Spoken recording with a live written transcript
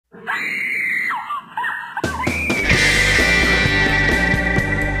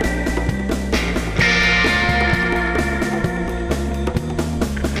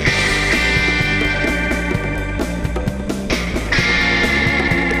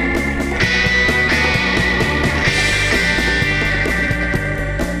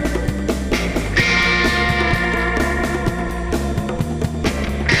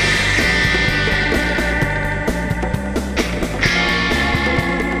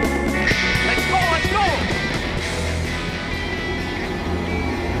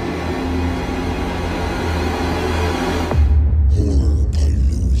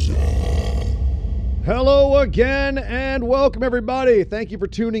again, and welcome everybody. Thank you for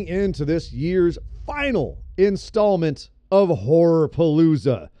tuning in to this year's final installment of Horror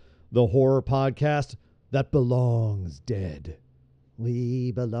Palooza, the horror podcast that belongs dead.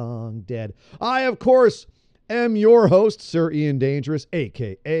 We belong dead. I, of course, am your host, Sir Ian Dangerous,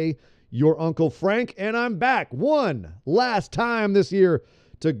 a.k.a. your Uncle Frank, and I'm back one last time this year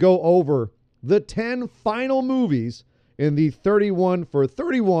to go over the 10 final movies in the 31 for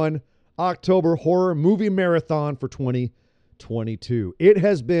 31 October Horror Movie Marathon for 2022.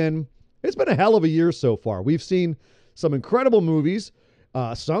 It's been a hell of a year so far. We've seen some incredible movies,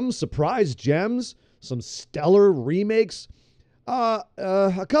 some surprise gems, some stellar remakes,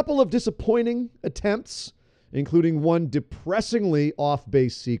 a couple of disappointing attempts, including one depressingly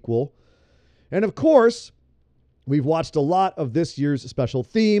off-base sequel. And of course, we've watched a lot of this year's special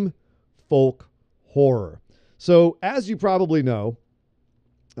theme, folk horror. So as you probably know,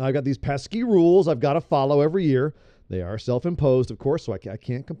 I've got these pesky rules I've got to follow every year. They are self-imposed, of course, so I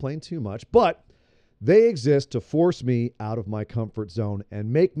can't complain too much. But they exist to force me out of my comfort zone and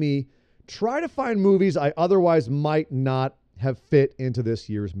make me try to find movies I otherwise might not have fit into this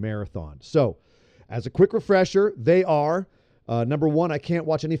year's marathon. So, as a quick refresher, they are, number one, I can't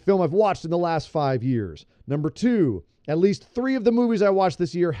watch any film I've watched in the last 5 years. Number two, at least 3 of the movies I watched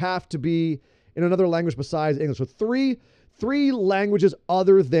this year have to be in another language besides English. So three languages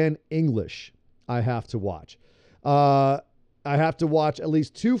other than English I have to watch. I have to watch at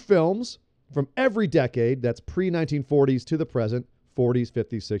least 2 films from every decade. That's pre-1940s to the present, 40s,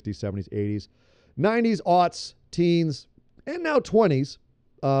 50s, 60s, 70s, 80s, 90s, aughts, teens, and now 20s.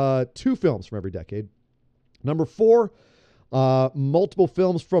 2 films from every decade. Number 4, multiple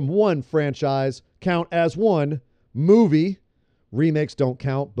films from one franchise count as one movie. Remakes don't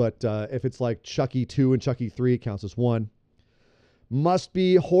count, but if it's like Chucky 2 and Chucky 3, it counts as one. Must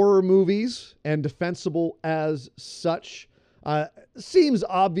be horror movies and defensible as such. Seems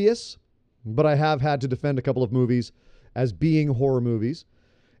obvious, but I have had to defend a couple of movies as being horror movies.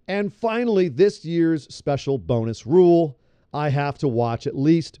 And finally, this year's special bonus rule, I have to watch at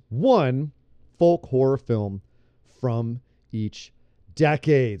least one folk horror film from each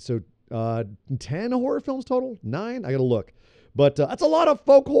decade. So 10 horror films total? 9? I got to look. But that's a lot of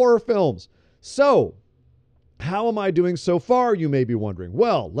folk horror films. So how am I doing so far, you may be wondering?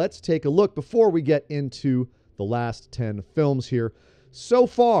 Well, let's take a look before we get into the last 10 films here. So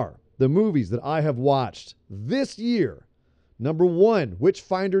far, the movies that I have watched this year. Number 1,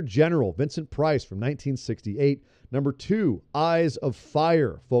 Witchfinder General, Vincent Price from 1968. Number 2, Eyes of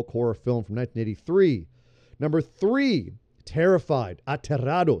Fire, folk horror film from 1983. Number 3, Terrified,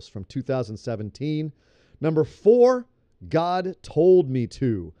 Aterrados from 2017. Number 4, God Told Me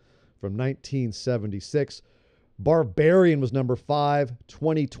To from 1976. Barbarian was number 5,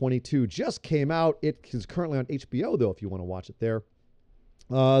 2022. Just came out. It is currently on HBO, though, if you want to watch it there.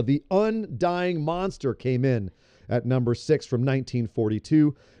 The Undying Monster came in at number 6 from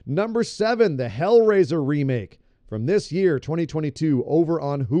 1942. Number 7, the Hellraiser remake from this year, 2022, over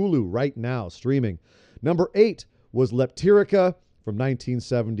on Hulu right now, streaming. Number 8 was Leptirica from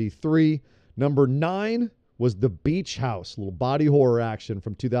 1973. Number 9 was The Beach House, a little body horror action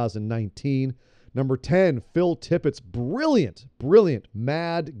from 2019. Number 10, Phil Tippett's brilliant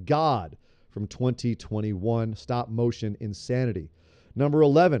Mad God from 2021, stop motion insanity. Number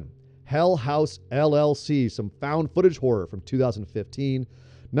 11, Hell House LLC, some found footage horror from 2015.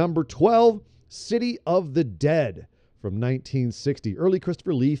 Number 12, City of the Dead from 1960, early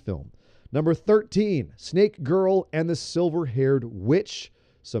Christopher Lee film. Number 13, Snake Girl and the Silver-Haired Witch,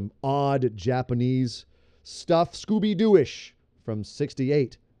 some odd Japanese stuff, Scooby-Doo-ish from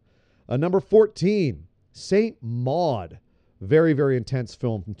 68. Number 14, Saint Maud, very, very intense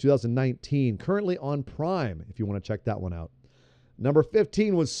film from 2019, currently on Prime, if you want to check that one out. Number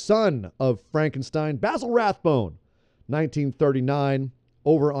 15 was Son of Frankenstein, Basil Rathbone, 1939,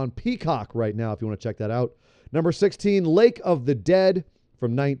 over on Peacock right now, if you want to check that out. Number 16, Lake of the Dead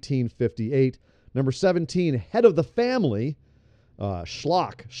from 1958. Number 17, Head of the Family,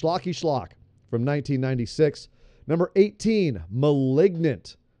 Schlocky Schlock from 1996. Number 18,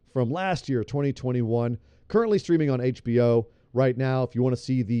 Malignant from last year, 2021, currently streaming on HBO right now if you want to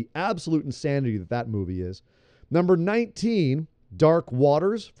see the absolute insanity that movie is. Number 19, Dark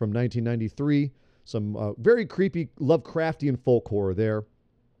Waters from 1993, some very creepy Lovecraftian folk horror there.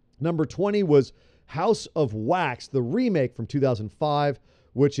 Number 20 was House of Wax, the remake from 2005,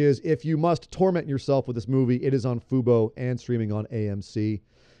 which is, if you must torment yourself with this movie, it is on Fubo and streaming on AMC.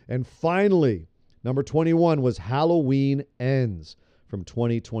 And finally, number 21 was Halloween Ends from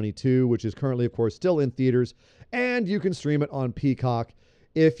 2022, which is currently, of course, still in theaters, and you can stream it on Peacock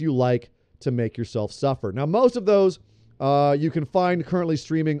if you like to make yourself suffer. Now, most of those you can find currently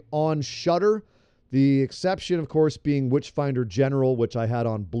streaming on Shudder. The exception, of course, being Witchfinder General, which I had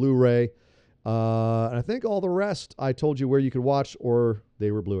on Blu-ray. And I think all the rest I told you where you could watch, or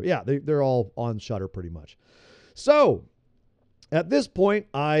they were Blu-ray. Yeah, they're all on Shudder pretty much. So at this point,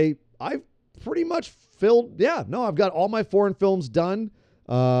 I've pretty much filled. Yeah, no, I've got all my foreign films done.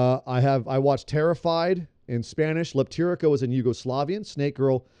 I watched Terrified in Spanish, Leptirica was in Yugoslavian, Snake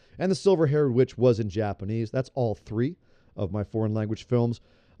Girl and The Silver-Haired Witch was in Japanese. That's all 3 of my foreign language films.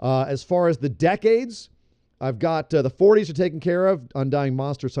 As far as the decades, I've got the 40s are taken care of, Undying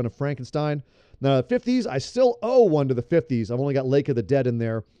Monster, Son of Frankenstein. Now, the 50s, I still owe one to the 50s. I've only got Lake of the Dead in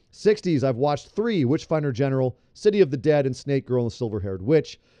there. 60s, I've watched 3, Witchfinder General, City of the Dead, and Snake Girl and the Silver-Haired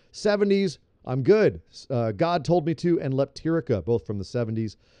Witch. 70s, I'm good. God Told Me To and Leptirica, both from the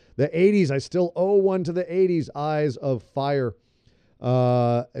 70s. The 80s, I still owe one to the 80s. Eyes of Fire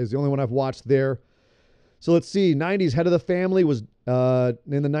is the only one I've watched there. So let's see. 90s, Head of the Family was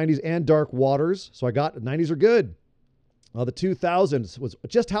in the 90s, and Dark Waters. So I got, 90s are good. The 2000s was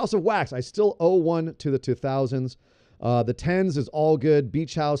just House of Wax. I still owe one to the 2000s. The 10s is all good.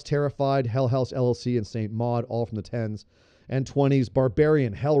 Beach House, Terrified, Hell House LLC, and St. Maud, all from the 10s. And 20s,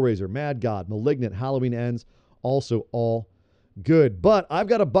 Barbarian, Hellraiser, Mad God, Malignant, Halloween Ends, also all good. But I've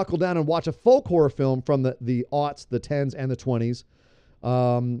got to buckle down and watch a folk horror film from the aughts, the 10s, and the 20s.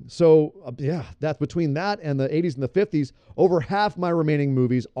 Yeah, that's between that and the 80s and the 50s, over half my remaining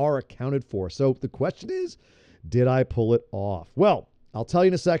movies are accounted for. So the question is, did I pull it off? Well, I'll tell you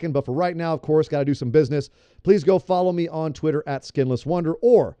in a second, but for right now, of course, got to do some business. Please go follow me on Twitter at Skinless Wonder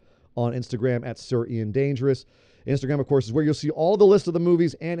or on Instagram at Sir Ian Dangerous. Instagram, of course, is where you'll see all the list of the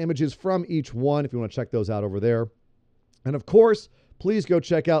movies and images from each one if you want to check those out over there. And of course, please go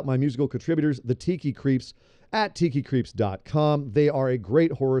check out my musical contributors, the Tiki Creeps, at tikicreeps.com. They are a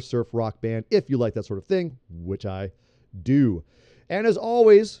great horror surf rock band if you like that sort of thing, which I do. And as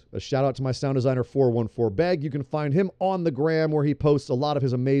always, a shout out to my sound designer 414 Beg. You can find him on the gram where he posts a lot of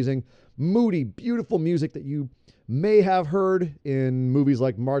his amazing, moody, beautiful music that you may have heard in movies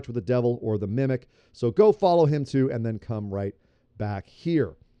like March with the Devil or The Mimic. So go follow him too and then come right back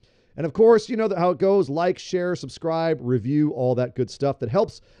here. And of course, you know how it goes. Like, share, subscribe, review, all that good stuff that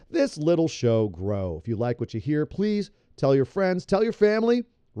helps this little show grow. If you like what you hear, please tell your friends, tell your family,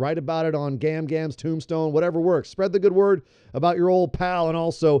 write about it on Gam Gam's tombstone, whatever works. Spread the good word about your old pal, and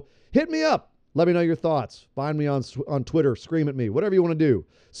also hit me up. Let me know your thoughts. Find me on Twitter, scream at me, whatever you want to do.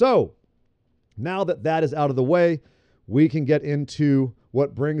 So now that that is out of the way, we can get into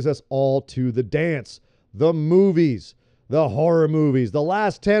what brings us all to the dance, the movies. The horror movies, the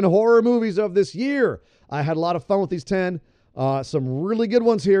last 10 horror movies of this year. I had a lot of fun with these 10. Some really good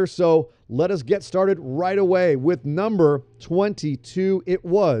ones here. So let us get started right away with number 22. It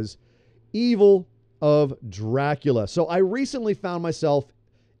was Evil of Dracula. So I recently found myself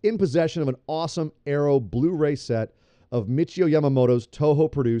in possession of an awesome Arrow Blu-ray set of Michio Yamamoto's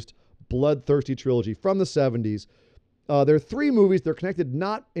Toho-produced Bloodthirsty trilogy from the 70s. There are 3 movies. They're connected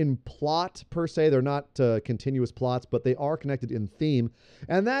not in plot per se. They're not continuous plots, but they are connected in theme.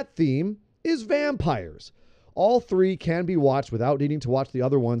 And that theme is vampires. All 3 can be watched without needing to watch the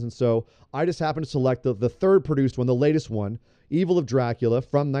other ones. And so I just happened to select the third produced one, the latest one, Evil of Dracula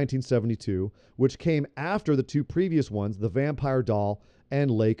from 1972, which came after the 2 previous ones, The Vampire Doll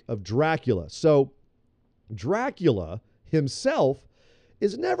and Lake of Dracula. So Dracula himself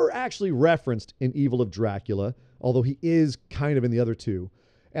is never actually referenced in Evil of Dracula, although he is kind of in the other 2.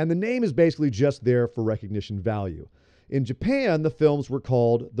 And the name is basically just there for recognition value. In Japan, the films were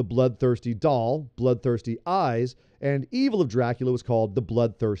called The Bloodthirsty Doll, Bloodthirsty Eyes, and Evil of Dracula was called The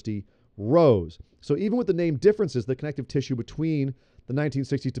Bloodthirsty Rose. So even with the name differences, the connective tissue between the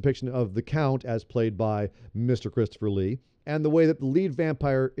 1960s depiction of the Count, as played by Mr. Christopher Lee, and the way that the lead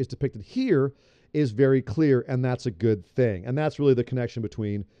vampire is depicted here is very clear, and that's a good thing. And that's really the connection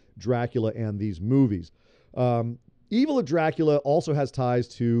between Dracula and these movies. Evil of Dracula also has ties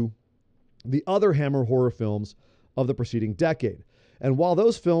to the other Hammer horror films of the preceding decade. And while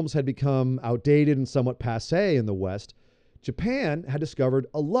those films had become outdated and somewhat passé in the West, Japan had discovered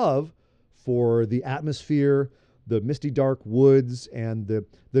a love for the atmosphere, the misty dark woods, and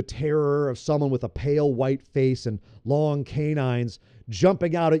the terror of someone with a pale white face and long canines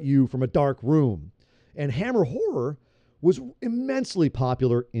jumping out at you from a dark room. And Hammer horror was immensely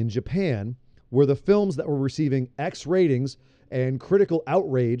popular in Japan, where the films that were receiving X ratings and critical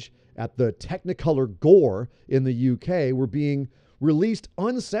outrage at the Technicolor gore in the UK were being released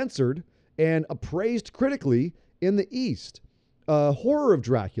uncensored and appraised critically in the East. Horror of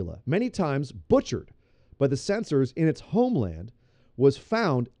Dracula, many times butchered by the censors in its homeland, was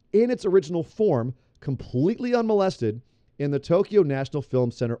found in its original form, completely unmolested, in the Tokyo National Film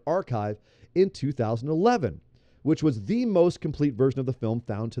Center archive in 2011, which was the most complete version of the film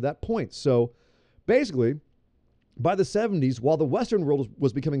found to that point. So basically, by the 70s, while the Western world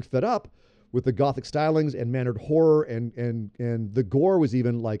was becoming fed up with the gothic stylings and mannered horror, and the gore was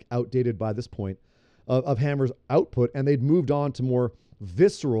even like outdated by this point of Hammer's output, and they'd moved on to more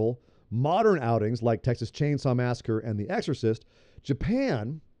visceral, modern outings like Texas Chainsaw Massacre and The Exorcist,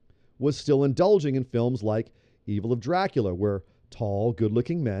 Japan was still indulging in films like Evil of Dracula, where tall,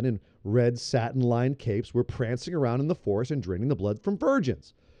 good-looking men in red satin-lined capes were prancing around in the forest and draining the blood from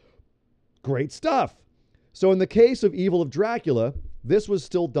virgins. Great stuff. So in the case of Evil of Dracula, this was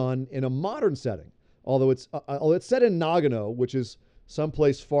still done in a modern setting, although it's set in Nagano, which is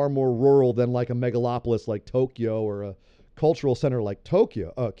someplace far more rural than like a megalopolis like Tokyo or a cultural center like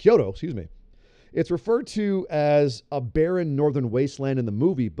Kyoto, excuse me. It's referred to as a barren northern wasteland in the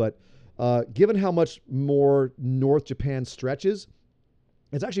movie, but given how much more north Japan stretches,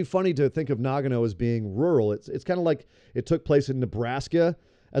 it's actually funny to think of Nagano as being rural. It's kind of like it took place in Nebraska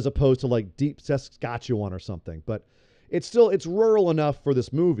as opposed to like deep Saskatchewan or something. But it's rural enough for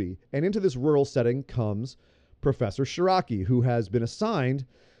this movie. And into this rural setting comes Professor Shiraki, who has been assigned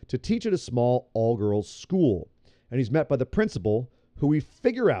to teach at a small all-girls school. And he's met by the principal, who we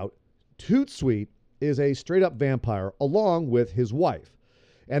figure out, toot sweet, is a straight-up vampire, along with his wife.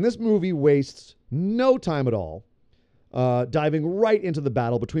 And this movie wastes no time at all, diving right into the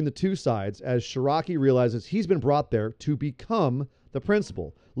battle between the two sides as Shiraki realizes he's been brought there to become the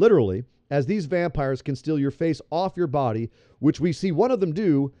principal. Literally, as these vampires can steal your face off your body, which we see one of them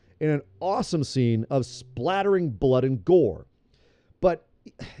do in an awesome scene of splattering blood and gore. But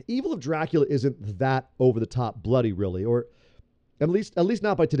Evil of Dracula isn't that over-the-top bloody, really, or at least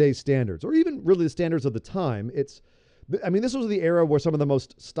not by today's standards, or even really the standards of the time. This was the era where some of the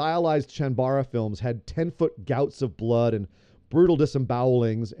most stylized Chanbara films had 10-foot gouts of blood and brutal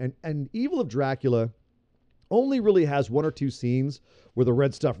disembowelings, and Evil of Dracula only really has one or two scenes where the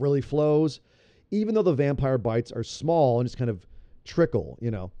red stuff really flows, even though the vampire bites are small and just kind of trickle,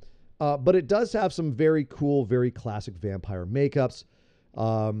 But it does have some very cool, very classic vampire makeups,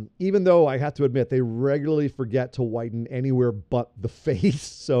 even though I have to admit they regularly forget to whiten anywhere but the face,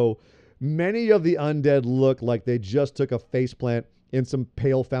 so many of the undead look like they just took a faceplant in some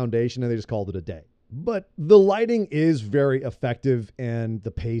pale foundation and they just called it a day. But the lighting is very effective, and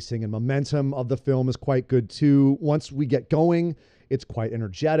the pacing and momentum of the film is quite good too. Once we get going, it's quite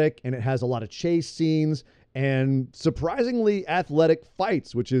energetic, and it has a lot of chase scenes and surprisingly athletic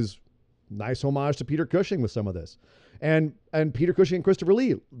fights, which is nice homage to Peter Cushing with some of this. And Peter Cushing and Christopher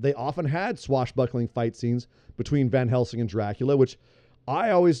Lee, they often had swashbuckling fight scenes between Van Helsing and Dracula, which I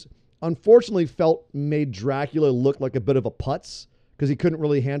always unfortunately felt made Dracula look like a bit of a putz because he couldn't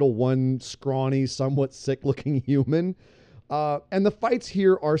really handle one scrawny, somewhat sick-looking human. And the fights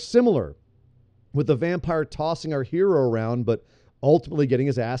here are similar, with the vampire tossing our hero around, but ultimately getting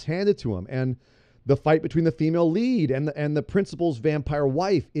his ass handed to him. And the fight between the female lead and the principal's vampire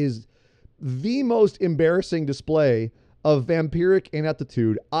wife is the most embarrassing display of vampiric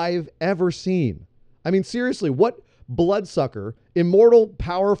ineptitude I've ever seen. I mean, seriously, what bloodsucker, immortal,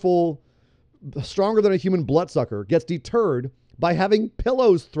 powerful, stronger than a human bloodsucker, gets deterred by having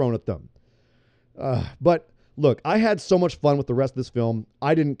pillows thrown at them? But look, I had so much fun with the rest of this film,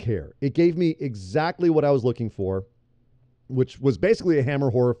 I didn't care. It gave me exactly what I was looking for, which was basically a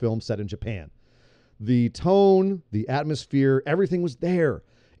Hammer horror film set in Japan. The tone, the atmosphere, everything was there.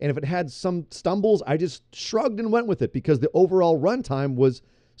 And if it had some stumbles, I just shrugged and went with it because the overall runtime was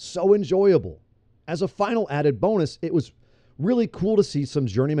so enjoyable. As a final added bonus, it was really cool to see some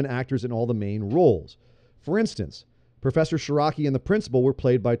journeyman actors in all the main roles. For instance, Professor Shiraki and the principal were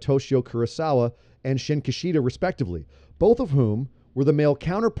played by Toshio Kurosawa and Shin Kishida, respectively, both of whom were the male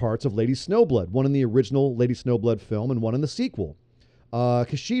counterparts of Lady Snowblood, one in the original Lady Snowblood film and one in the sequel.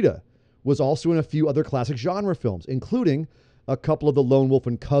 Kishida was also in a few other classic genre films, including a couple of the Lone Wolf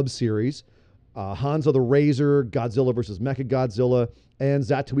and Cub series, Hanzo the Razor, Godzilla vs. Mechagodzilla, and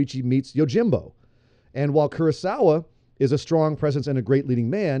Zatoichi Meets Yojimbo. And while Kurosawa is a strong presence and a great leading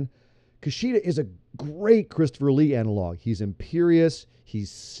man, Kishida is a great Christopher Lee analog. He's imperious,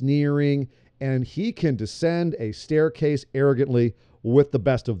 he's sneering, and he can descend a staircase arrogantly with the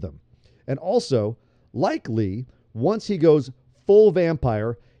best of them. And also, like Lee, once he goes full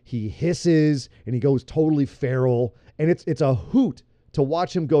vampire, he hisses and he goes totally feral, and it's a hoot to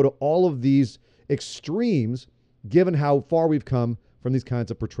watch him go to all of these extremes, given how far we've come from these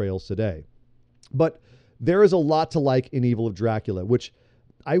kinds of portrayals today. But there is a lot to like in Evil of Dracula, which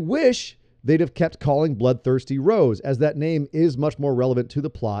I wish they'd have kept calling Bloodthirsty Rose, as that name is much more relevant to the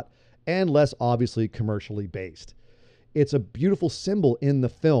plot and less obviously commercially based. It's a beautiful symbol in the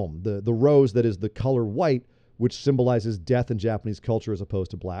film, the rose that is the color white, which symbolizes death in Japanese culture as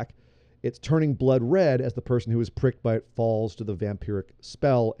opposed to black. It's turning blood red as the person who is pricked by it falls to the vampiric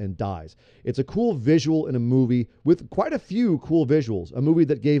spell and dies. It's a cool visual in a movie with quite a few cool visuals. A movie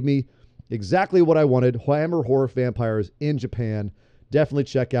that gave me exactly what I wanted, Hammer horror vampires in Japan. Definitely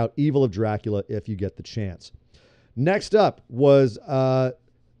check out Evil of Dracula if you get the chance. Next up was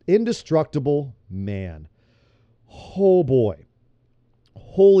Indestructible Man. Oh boy.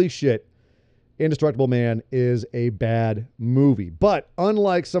 Holy shit. Indestructible Man is a bad movie. But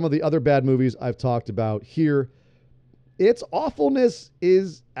unlike some of the other bad movies I've talked about here, its awfulness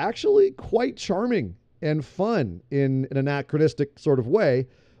is actually quite charming and fun in an anachronistic sort of way.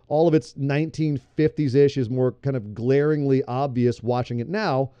 All of its 1950s-ish is more kind of glaringly obvious watching it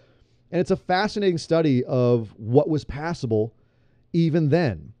now. And it's a fascinating study of what was passable even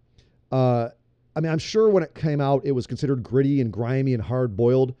then. I'm sure when it came out, it was considered gritty and grimy and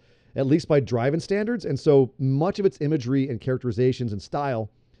hard-boiled, at least by drive-in standards. And so much of its imagery and characterizations and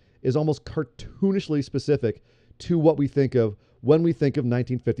style is almost cartoonishly specific to what we think of when we think of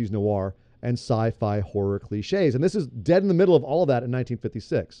 1950s noir and sci-fi horror cliches. And this is dead in the middle of all of that in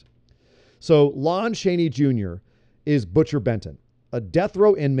 1956. So Lon Chaney Jr. is Butcher Benton, a death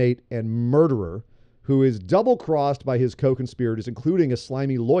row inmate and murderer who is double-crossed by his co-conspirators, including a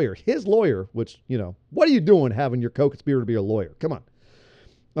slimy lawyer. His lawyer, which, what are you doing having your co-conspirator be a lawyer? Come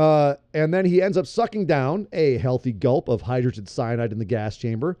on. And then he ends up sucking down a healthy gulp of hydrogen cyanide in the gas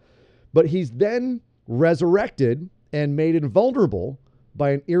chamber. But he's then resurrected and made invulnerable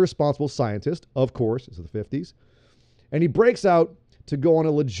by an irresponsible scientist, of course, this is the 50s. And he breaks out to go on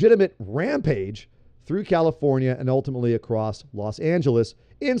a legitimate rampage through California and ultimately across Los Angeles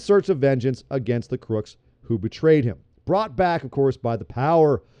in search of vengeance against the crooks who betrayed him. Brought back, of course, by the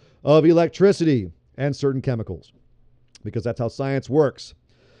power of electricity and certain chemicals, because that's how science works.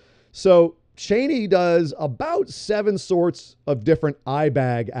 So Chaney does about 7 sorts of different eye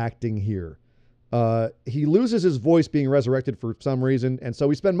bag acting here. He loses his voice being resurrected for some reason, and so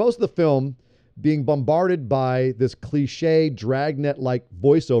we spend most of the film being bombarded by this cliche dragnet-like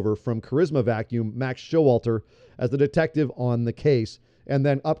voiceover from Charisma Vacuum, Max Showalter, as the detective on the case, and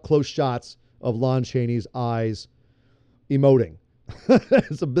then up-close shots of Lon Chaney's eyes emoting.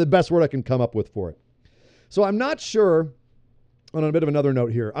 It's the best word I can come up with for it. So I'm not sure, on a bit of another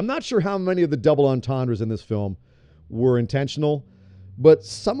note here, I'm not sure how many of the double entendres in this film were intentional, but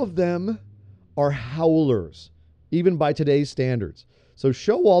some of them are howlers, even by today's standards. So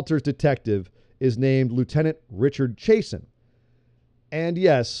Showalter's detective is named Lieutenant Richard Chasen. And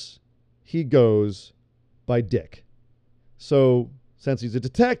yes, he goes by Dick. So since he's a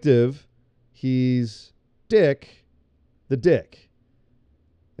detective, he's Dick the Dick.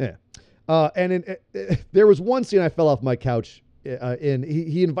 Yeah. There was one scene I fell off my couch in.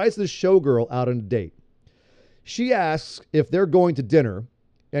 He invites this showgirl out on a date. She asks if they're going to dinner,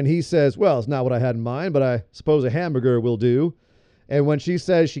 and he says, well, it's not what I had in mind, but I suppose a hamburger will do. And when she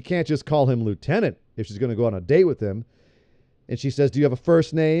says she can't just call him Lieutenant if she's going to go on a date with him, and she says, do you have a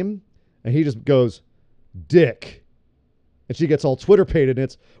first name? And he just goes, Dick. And she gets all Twitter-pated,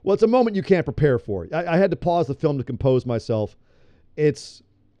 and it's a moment you can't prepare for. I had to pause the film to compose myself.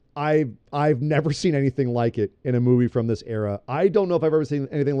 I've never seen anything like it in a movie from this era. I don't know if I've ever seen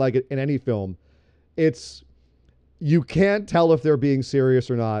anything like it in any film. You can't tell if they're being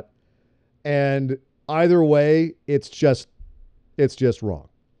serious or not. And either way, it's just wrong.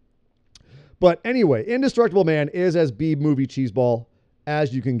 But anyway, Indestructible Man is as B-movie cheeseball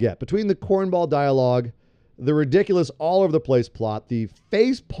as you can get. Between the cornball dialogue, the ridiculous all-over-the-place plot, the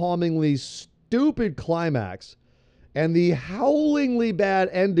face-palmingly stupid climax, and the howlingly bad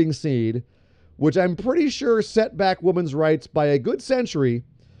ending scene, which I'm pretty sure set back women's rights by a good century,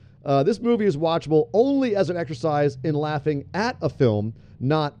 this movie is watchable only as an exercise in laughing at a film,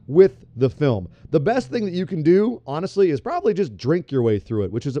 not with the film. The best thing that you can do, honestly, is probably just drink your way through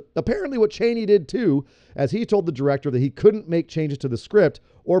it, which is apparently what Chaney did too, as he told the director that he couldn't make changes to the script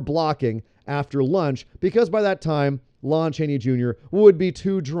or blocking after lunch because by that time, Lon Chaney Jr. would be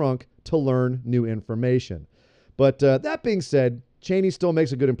too drunk to learn new information. But that being said, Chaney still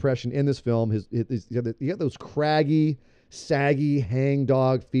makes a good impression in this film. He got those craggy, saggy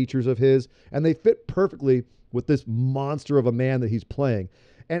hangdog features of his, and they fit perfectly with this monster of a man that he's playing.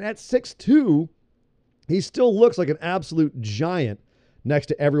 And at 6'2", he still looks like an absolute giant next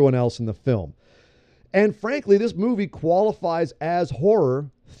to everyone else in the film. And frankly, this movie qualifies as horror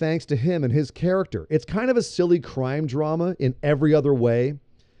thanks to him and his character. It's kind of a silly crime drama in every other way,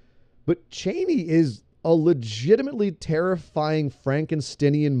 But Chaney is a legitimately terrifying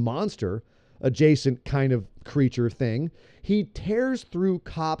Frankensteinian monster, adjacent kind of creature thing. He tears through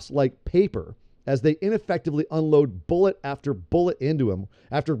cops like paper as they ineffectively unload bullet after bullet into him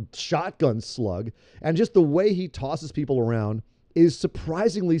after shotgun slug. And just the way he tosses people around is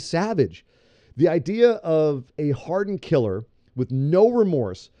surprisingly savage. The idea of a hardened killer with no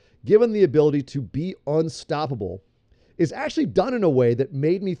remorse, given the ability to be unstoppable, is actually done in a way that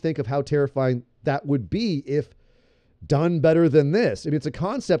made me think of how terrifying that would be if done better than this. I mean, it's a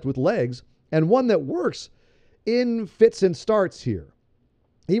concept with legs and one that works in fits and starts here.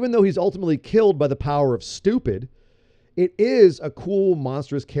 Even though he's ultimately killed by the power of stupid, it is a cool,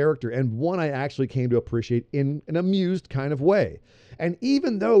 monstrous character and one I actually came to appreciate in an amused kind of way. And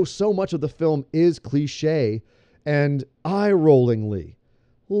even though so much of the film is cliche and eye-rollingly,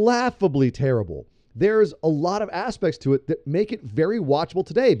 laughably terrible, there's a lot of aspects to it that make it very watchable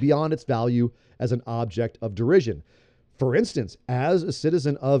today beyond its value as an object of derision. For instance, as a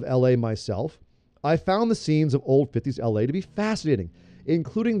citizen of LA myself, I found the scenes of old 50s LA to be fascinating,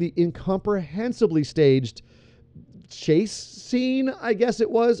 including the incomprehensibly staged chase scene, I guess it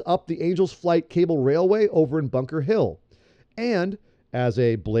was, up the Angels Flight Cable Railway over in Bunker Hill. And as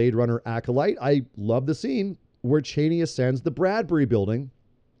a Blade Runner acolyte, I love the scene where Chaney ascends the Bradbury building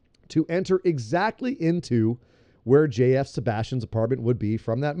to enter exactly into where J.F. Sebastian's apartment would be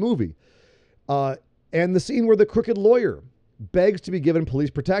from that movie. And the scene where the crooked lawyer begs to be given police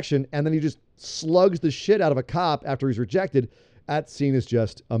protection and then he just slugs the shit out of a cop after he's rejected. That scene is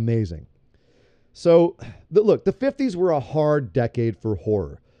just amazing. So, look, the 50s were a hard decade for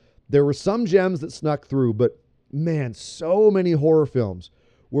horror. There were some gems that snuck through, but man, so many horror films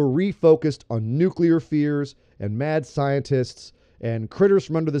were refocused on nuclear fears and mad scientists and critters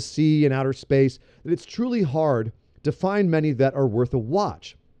from under the sea and outer space that it's truly hard to find many that are worth a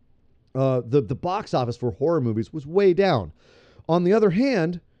watch. The box office for horror movies was way down. On the other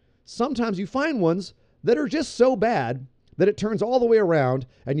hand, sometimes you find ones that are just so bad that it turns all the way around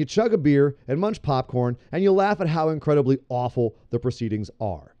and you chug a beer and munch popcorn and you laugh at how incredibly awful the proceedings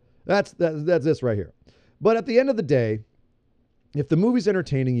are. That's this right here. But at the end of the day, if the movie's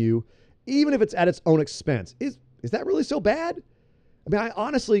entertaining you, even if it's at its own expense, is that really so bad? I mean, I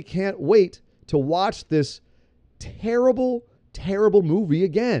honestly can't wait to watch this terrible, terrible movie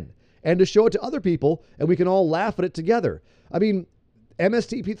again and to show it to other people and we can all laugh at it together. I mean,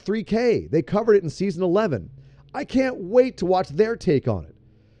 MST3K, they covered it in season 11. I can't wait to watch their take on it.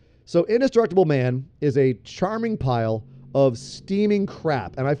 So Indestructible Man is a charming pile of steaming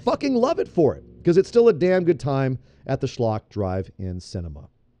crap, and I fucking love it for it because it's still a damn good time at the Schlock Drive-In Cinema.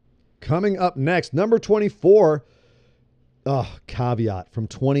 Coming up next, number 24, Caveat from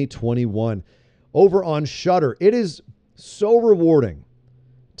 2021 over on Shudder. It is so rewarding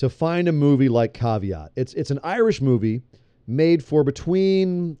to find a movie like Caveat. It's an Irish movie made for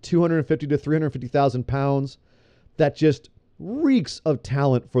between 250 to 350,000 pounds that just reeks of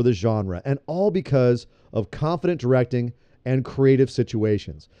talent for the genre, and all because of confident directing and creative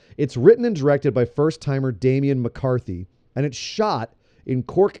situations. It's written and directed by first-timer Damien McCarthy, and it's shot in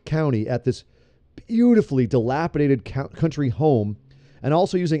Cork County at this beautifully dilapidated country home and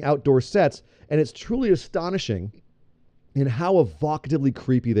also using outdoor sets, and it's truly astonishing in how evocatively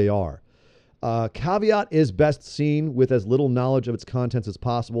creepy they are. Caveat is best seen with as little knowledge of its contents as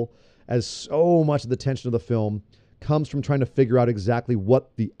possible, as so much of the tension of the film comes from trying to figure out exactly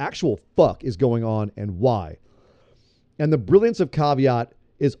what the actual fuck is going on and why. And the brilliance of Caveat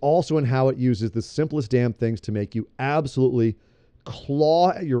is also in how it uses the simplest damn things to make you absolutely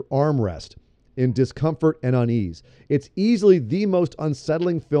claw at your armrest in discomfort and unease. It's easily the most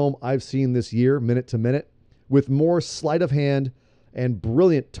unsettling film I've seen this year, minute to minute, with more sleight of hand and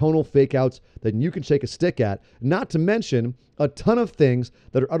brilliant tonal fake-outs than you can shake a stick at, not to mention a ton of things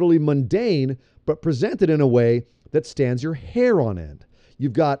that are utterly mundane, but presented in a way that stands your hair on end.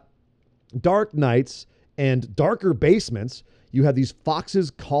 You've got dark nights and darker basements. You have these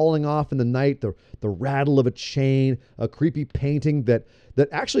foxes calling off in the night, the rattle of a chain, a creepy painting that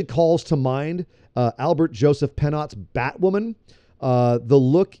actually calls to mind Albert Joseph Pennott's Batwoman, the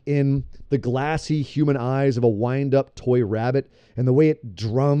look in the glassy human eyes of a wind-up toy rabbit, and the way it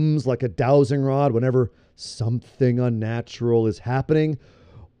drums like a dowsing rod whenever something unnatural is happening.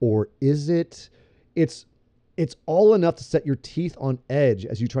 Or is it? It's all enough to set your teeth on edge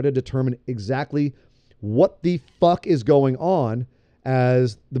as you try to determine exactly what the fuck is going on.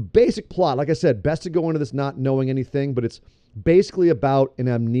 As the basic plot, like I said, best to go into this not knowing anything, but it's basically about an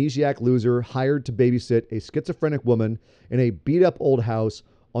amnesiac loser hired to babysit a schizophrenic woman in a beat-up old house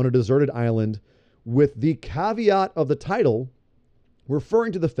on a deserted island, with the caveat of the title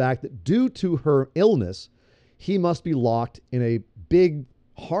referring to the fact that due to her illness, he must be locked in a big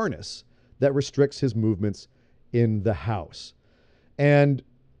harness that restricts his movements in the house. And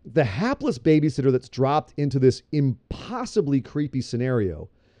the hapless babysitter that's dropped into this impossibly creepy scenario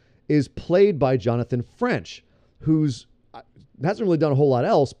is played by Jonathan French, who's hasn't really done a whole lot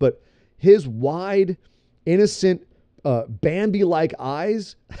else, but his wide, innocent, Bambi-like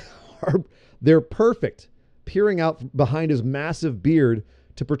eyes they're perfect, peering out behind his massive beard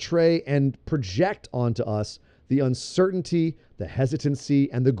to portray and project onto us the uncertainty, the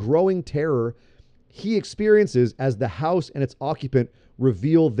hesitancy, and the growing terror he experiences as the house and its occupant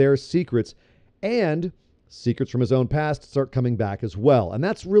reveal their secrets, and secrets from his own past start coming back as well. And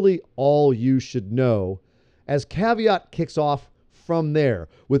that's really all you should know, as Caveat kicks off from there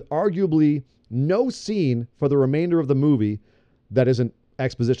with arguably no scene for the remainder of the movie that isn't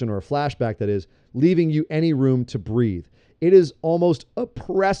exposition or a flashback, that is, leaving you any room to breathe. It is almost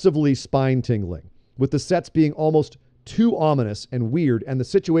oppressively spine-tingling, with the sets being almost too ominous and weird, and the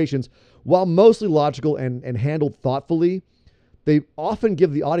situations, while mostly logical and handled thoughtfully, they often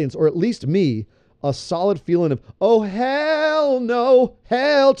give the audience, or at least me, a solid feeling of, oh, hell no,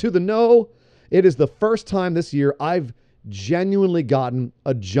 hell to the no. It is the first time this year I've genuinely gotten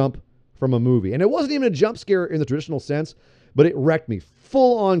a jump from a movie. And it wasn't even a jump scare in the traditional sense, but it wrecked me.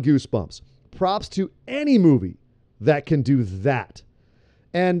 Full on goosebumps. Props to any movie that can do that.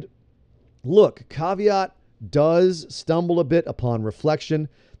 And look, Caveat does stumble a bit upon reflection.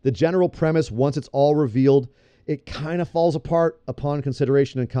 The general premise, once it's all revealed, it kind of falls apart upon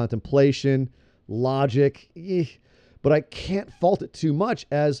consideration and contemplation, logic. But I can't fault it too much,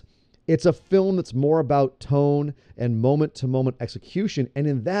 as it's a film that's more about tone and moment-to-moment execution. And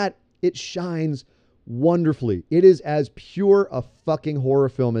in that, it shines wonderfully. It is as pure a fucking horror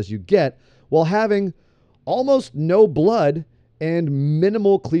film as you get, while having almost no blood and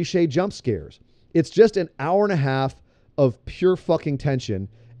minimal cliche jump scares. It's just an hour and a half of pure fucking tension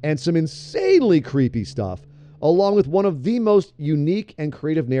and some insanely creepy stuff, along with one of the most unique and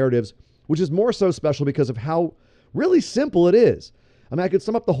creative narratives, which is more so special because of how really simple it is. I mean, I could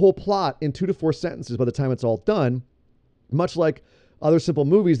sum up the whole plot in 2 to 4 sentences by the time it's all done, much like other simple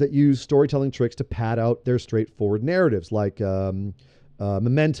movies that use storytelling tricks to pad out their straightforward narratives, like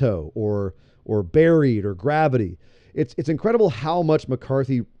Memento or Buried or Gravity. It's incredible how much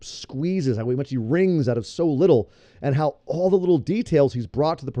McCarthy squeezes, how much he wrings out of so little, and how all the little details he's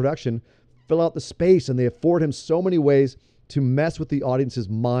brought to the production fill out the space, and they afford him so many ways to mess with the audience's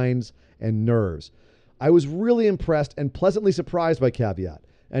minds and nerves. I was really impressed and pleasantly surprised by Caveat,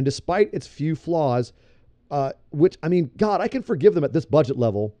 and despite its few flaws, which, I mean, God, I can forgive them at this budget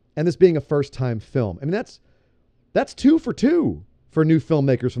level, and this being a first-time film. I mean, that's 2 for 2 for new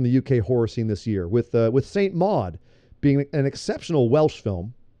filmmakers from the UK horror scene this year, with Saint Maud being an exceptional Welsh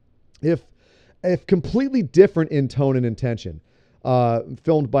film, if completely different in tone and intention,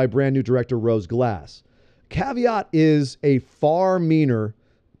 filmed by brand new director Rose Glass. Caveat is a far meaner,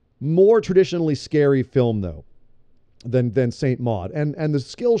 more traditionally scary film, though, than Saint Maud. And the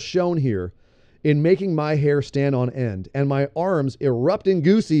skills shown here in making my hair stand on end and my arms erupt in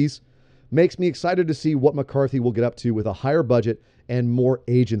goosies makes me excited to see what McCarthy will get up to with a higher budget and more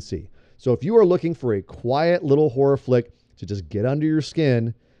agency. So if you are looking for a quiet little horror flick to just get under your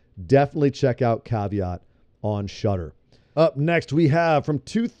skin, definitely check out Caveat on Shudder. Up next, we have from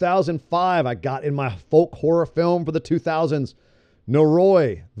 2005, I got in my folk horror film for the 2000s,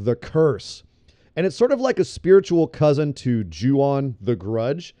 Noroi, The Curse. And it's sort of like a spiritual cousin to Ju-on, The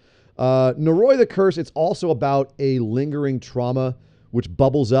Grudge. Noroi, The Curse, it's also about a lingering trauma which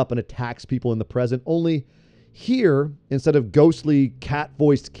bubbles up and attacks people in the present. Only here, instead of ghostly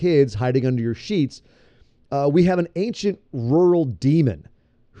cat-voiced kids hiding under your sheets, we have an ancient rural demon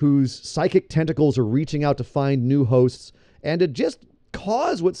whose psychic tentacles are reaching out to find new hosts and to just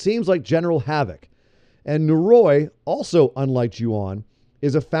cause what seems like general havoc. And Noroi, also unlike Ju-on,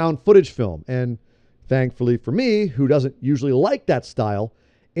 is a found footage film. And thankfully for me, who doesn't usually like that style,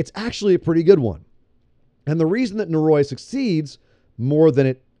 it's actually a pretty good one. And the reason that Noroi succeeds more than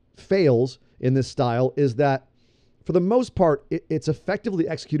it fails in this style is that, for the most part, it's effectively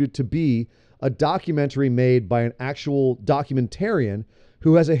executed to be a documentary made by an actual documentarian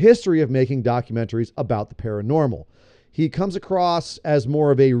who has a history of making documentaries about the paranormal. He comes across as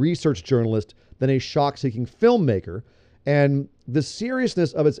more of a research journalist than a shock-seeking filmmaker, and the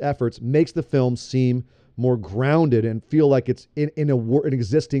seriousness of its efforts makes the film seem more grounded and feel like it's in an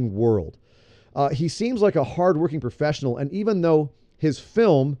existing world. He seems like a hardworking professional, and even though his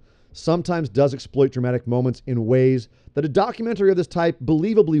film sometimes does exploit dramatic moments in ways that a documentary of this type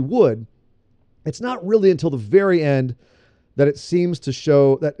believably would, it's not really until the very end that it seems to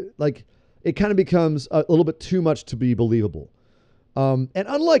show that like it kind of becomes a little bit too much to be believable. And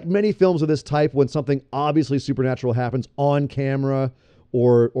unlike many films of this type, when something obviously supernatural happens on camera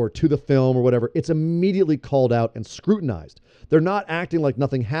or to the film or whatever, it's immediately called out and scrutinized. They're not acting like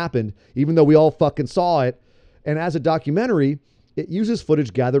nothing happened, even though we all fucking saw it. And as a documentary, it uses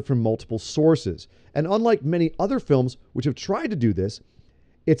footage gathered from multiple sources. And unlike many other films which have tried to do this,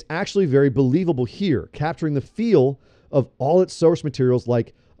 it's actually very believable here, capturing the feel of all its source materials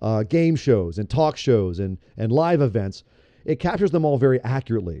like game shows and talk shows and live events. It captures them all very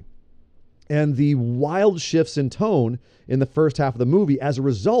accurately. And the wild shifts in tone in the first half of the movie as a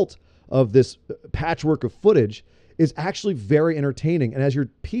result of this patchwork of footage is actually very entertaining. And as you're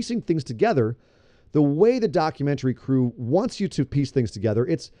piecing things together, the way the documentary crew wants you to piece things together,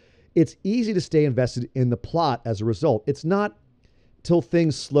 it's easy to stay invested in the plot as a result. It's not till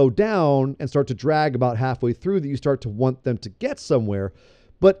things slow down and start to drag about halfway through that you start to want them to get somewhere,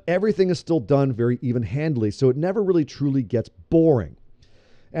 but everything is still done very even-handedly, so it never really truly gets boring.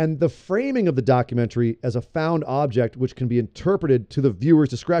 And the framing of the documentary as a found object, which can be interpreted to the viewer's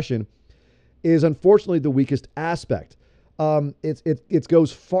discretion, is unfortunately the weakest aspect. It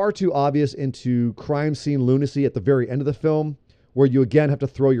goes far too obvious into crime scene lunacy at the very end of the film, where you again have to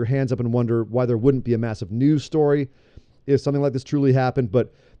throw your hands up and wonder why there wouldn't be a massive news story if something like this truly happened.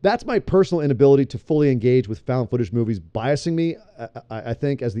 But that's my personal inability to fully engage with found footage movies biasing me, I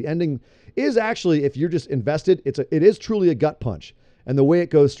think, as the ending is actually, if you're just invested, it is truly a gut punch. And the way it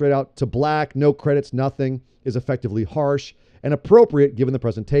goes straight out to black, no credits, nothing, is effectively harsh and appropriate given the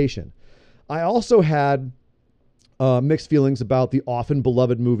presentation. I also had mixed feelings about the often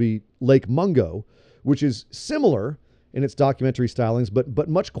beloved movie Lake Mungo, which is similar in its documentary stylings, but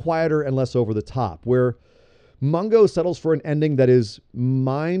much quieter and less over the top, where Mungo settles for an ending that is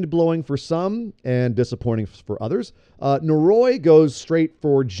mind-blowing for some and disappointing for others. Noroi goes straight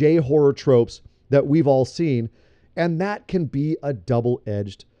for J-horror tropes that we've all seen, and that can be a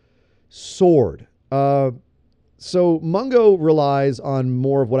double-edged sword. So Mungo relies on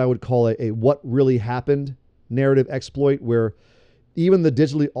more of what I would call a what really happened narrative exploit, where even the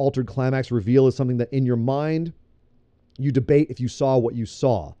digitally altered climax reveal is something that in your mind you debate if you saw what you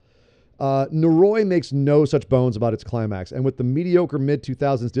saw. Noroi makes no such bones about its climax, and with the mediocre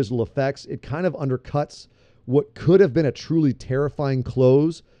mid-2000s digital effects, it kind of undercuts what could have been a truly terrifying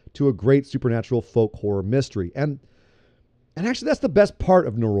close to a great supernatural folk horror mystery. And actually, that's the best part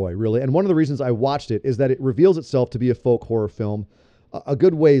of Noroi, really. And one of the reasons I watched it is that it reveals itself to be a folk horror film a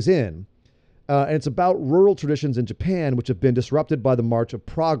good ways in. And it's about rural traditions in Japan, which have been disrupted by the march of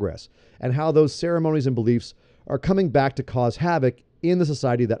progress, and how those ceremonies and beliefs are coming back to cause havoc in the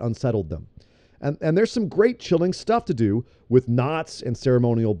society that unsettled them. And there's some great chilling stuff to do with knots and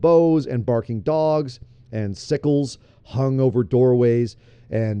ceremonial bows and barking dogs and sickles hung over doorways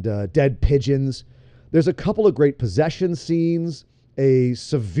and dead pigeons. There's a couple of great possession scenes, a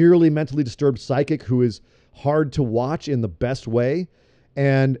severely mentally disturbed psychic who is hard to watch in the best way,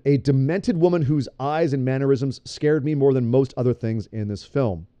 and a demented woman whose eyes and mannerisms scared me more than most other things in this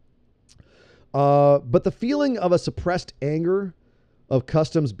film. But the feeling of a suppressed anger, of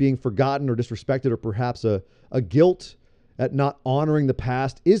customs being forgotten or disrespected, or perhaps a guilt at not honoring the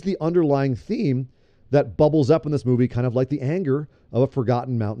past, is the underlying theme that bubbles up in this movie, kind of like the anger of a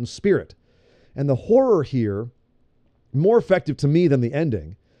forgotten mountain spirit. And the horror here, more effective to me than the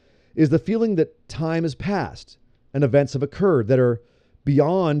ending, is the feeling that time has passed and events have occurred that are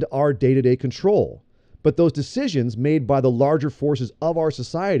beyond our day-to-day control. But those decisions made by the larger forces of our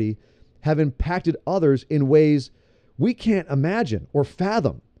society have impacted others in ways we can't imagine or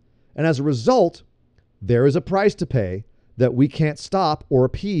fathom. And as a result, there is a price to pay that we can't stop or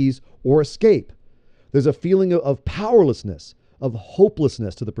appease or escape. There's a feeling of powerlessness, of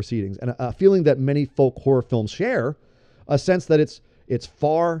hopelessness to the proceedings, and a feeling that many folk horror films share, a sense that it's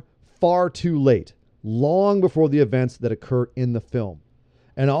far, far too late, long before the events that occur in the film.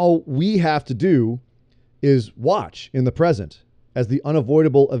 And all we have to do is watch in the present as the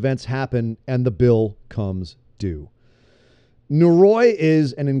unavoidable events happen and the bill comes due. Noroi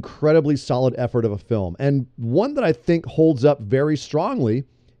is an incredibly solid effort of a film, and one that I think holds up very strongly,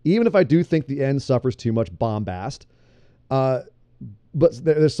 even if I do think the end suffers too much bombast. But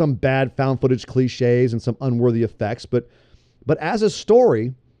there's some bad found footage cliches and some unworthy effects. But as a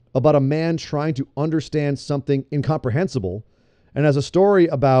story about a man trying to understand something incomprehensible, and as a story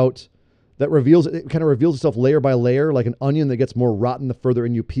about that it kind of reveals itself layer by layer, like an onion that gets more rotten the further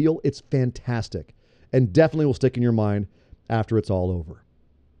in you peel, it's fantastic and definitely will stick in your mind after it's all over.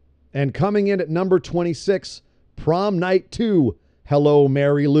 And coming in at number 26, Prom Night 2, Hello,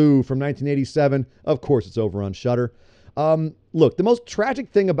 Mary Lou from 1987. Of course, it's over on Shudder. Look, the most tragic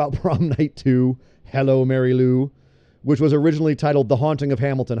thing about Prom Night 2, Hello, Mary Lou, which was originally titled The Haunting of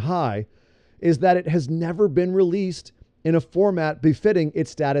Hamilton High, is that it has never been released in a format befitting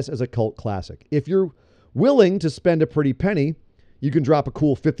its status as a cult classic. If you're willing to spend a pretty penny, you can drop a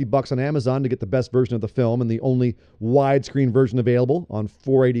cool $50 on Amazon to get the best version of the film and the only widescreen version available on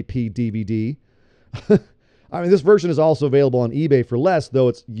 480p DVD. I mean, this version is also available on eBay for less, though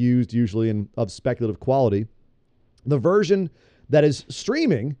it's used usually in of speculative quality. The version that is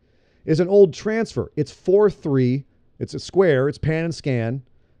streaming is an old transfer. It's 4:3. It's a square. It's pan and scan.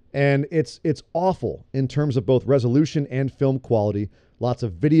 And it's awful in terms of both resolution and film quality. Lots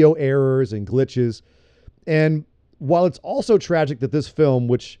of video errors and glitches. And while it's also tragic that this film,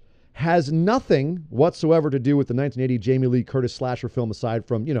 which has nothing whatsoever to do with the 1980 Jamie Lee Curtis slasher film aside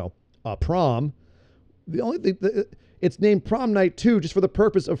from, Prom, the only thing, it's named Prom Night 2 just for the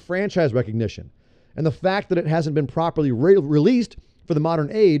purpose of franchise recognition. And the fact that it hasn't been properly released for the modern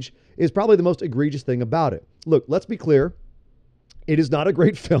age is probably the most egregious thing about it. Look, let's be clear. It is not a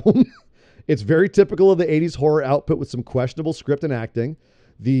great film. It's very typical of the 80s horror output with some questionable script and acting.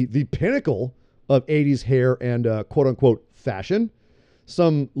 The pinnacle of 80s hair and quote-unquote fashion.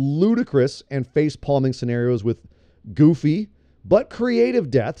 Some ludicrous and face-palming scenarios with goofy but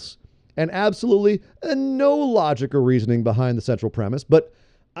creative deaths and absolutely no logic or reasoning behind the central premise. But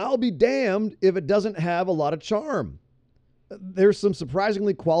I'll be damned if it doesn't have a lot of charm. There's some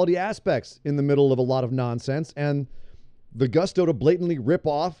surprisingly quality aspects in the middle of a lot of nonsense, and the gusto to blatantly rip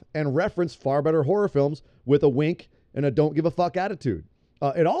off and reference far better horror films with a wink and a don't give a fuck attitude.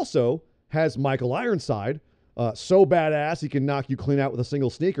 It also has Michael Ironside, so badass he can knock you clean out with a single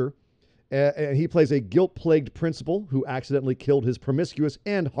sneaker. And he plays a guilt-plagued principal who accidentally killed his promiscuous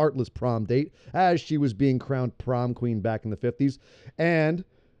and heartless prom date as she was being crowned prom queen back in the 50s, and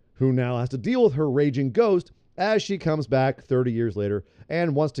who now has to deal with her raging ghost as she comes back 30 years later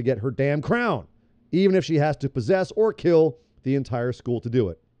and wants to get her damn crown, even if she has to possess or kill the entire school to do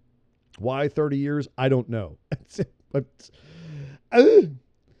it. Why 30 years? I don't know.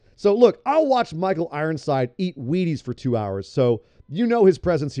 So look, I'll watch Michael Ironside eat Wheaties for 2 hours, so his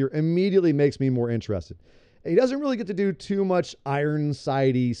presence here immediately makes me more interested. He doesn't really get to do too much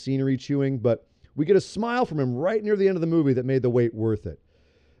Ironside-y scenery chewing, but we get a smile from him right near the end of the movie that made the wait worth it.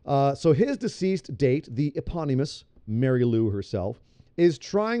 So his deceased date, the eponymous Mary Lou herself, is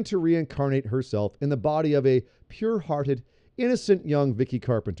trying to reincarnate herself in the body of a pure-hearted, innocent young Vicky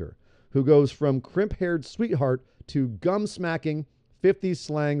Carpenter, who goes from crimp-haired sweetheart to gum-smacking, 50s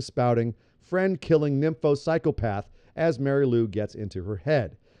slang spouting, friend-killing nympho-psychopath as Mary Lou gets into her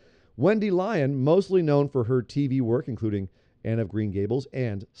head. Wendy Lyon, mostly known for her TV work, including Anne of Green Gables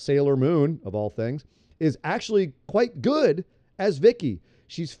and Sailor Moon, of all things, is actually quite good as Vicky.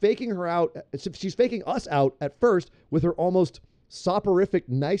 She's faking us out at first with her almost soporific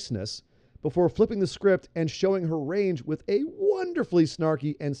niceness before flipping the script and showing her range with a wonderfully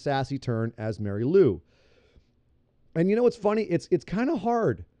snarky and sassy turn as Mary Lou. And what's funny? It's kind of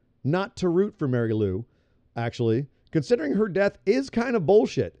hard not to root for Mary Lou, actually, considering her death is kind of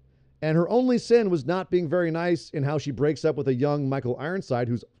bullshit. And her only sin was not being very nice in how she breaks up with a young Michael Ironside,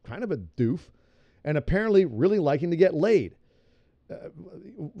 who's kind of a doof, and apparently really liking to get laid.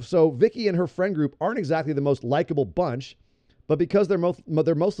 So Vicky and her friend group aren't exactly the most likable bunch, but because they're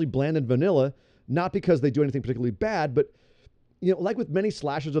mostly bland and vanilla, not because they do anything particularly bad, but like with many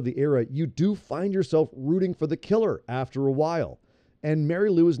slashers of the era, you do find yourself rooting for the killer after a while. And Mary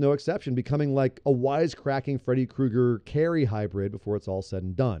Lou is no exception, becoming like a wisecracking Freddy Krueger Carrie hybrid before it's all said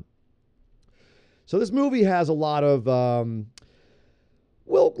and done. So this movie has a lot of,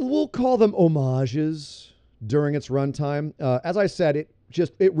 we'll call them homages during its runtime. As I said,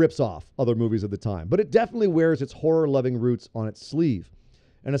 it rips off other movies of the time, but it definitely wears its horror-loving roots on its sleeve.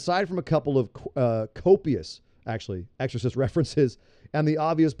 And aside from a couple of copious, actually, Exorcist references and the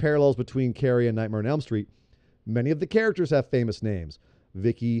obvious parallels between Carrie and Nightmare on Elm Street, many of the characters have famous names.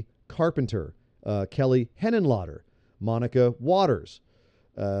 Vicky Carpenter, Kelly Henenlotter, Monica Waters,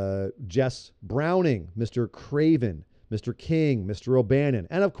 Jess Browning, Mr. Craven, Mr. King, Mr. O'Bannon,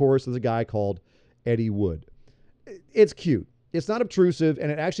 and of course there's a guy called Eddie Wood. It's cute. It's not obtrusive,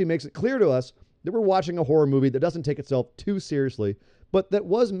 and it actually makes it clear to us that we're watching a horror movie that doesn't take itself too seriously, but that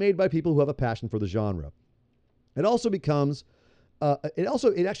was made by people who have a passion for the genre. It also becomes it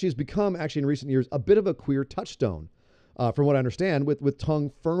actually has become, in recent years, a bit of a queer touchstone, from what I understand, with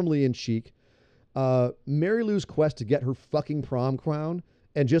tongue firmly in cheek. Mary Lou's quest to get her fucking prom crown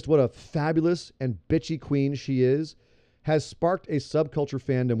and just what a fabulous and bitchy queen she is has sparked a subculture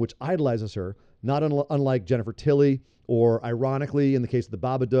fandom which idolizes her, not unlike Jennifer Tilly, or ironically, in the case of the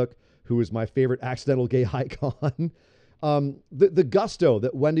Babadook, who is my favorite accidental gay icon, The gusto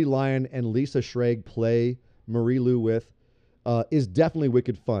that Wendy Lyon and Lisa Schrage play Marie Lou with is definitely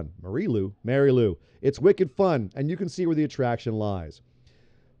wicked fun. Mary Lou. It's wicked fun, and you can see where the attraction lies.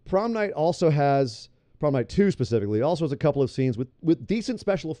 Prom Night 2 specifically, also has a couple of scenes with decent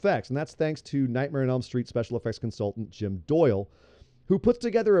special effects, and that's thanks to Nightmare on Elm Street special effects consultant Jim Doyle, who puts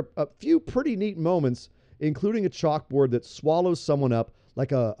together a few pretty neat moments, including a chalkboard that swallows someone up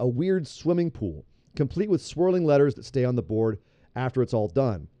like a weird swimming pool, complete with swirling letters that stay on the board after it's all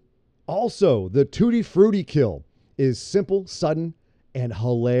done. Also, the Tutti Frutti kill is simple, sudden, and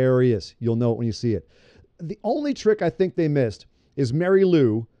hilarious. You'll know it when you see it. The only trick I think they missed is Mary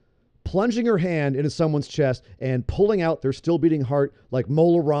Lou plunging her hand into someone's chest and pulling out their still beating heart like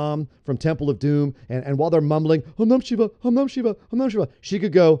Mola Ram from Temple of Doom. And while they're mumbling, Om Nam Shiva, Om Nam Shiva, Om Nam Shiva, she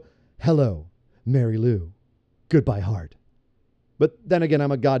could go, hello, Mary Lou, goodbye heart. But then again,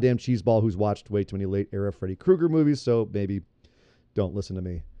 I'm a goddamn cheeseball who's watched way too many late era Freddy Krueger movies, so maybe don't listen to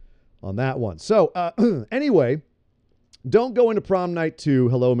me on that one. So anyway, don't go into Prom Night 2,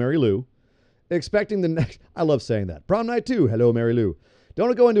 hello, Mary Lou, expecting the next, I love saying that, Prom Night 2, hello, Mary Lou.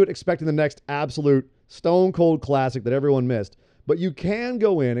 Don't go into it expecting the next absolute stone cold classic that everyone missed, but you can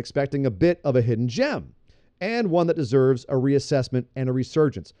go in expecting a bit of a hidden gem and one that deserves a reassessment and a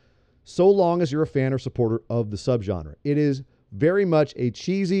resurgence, so long as you're a fan or supporter of the subgenre. It is very much a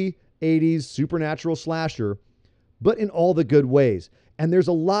cheesy 80s supernatural slasher, but in all the good ways. And there's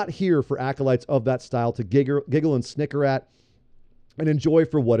a lot here for acolytes of that style to giggle and snicker at and enjoy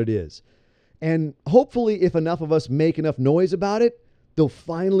for what it is. And hopefully, if enough of us make enough noise about it, they'll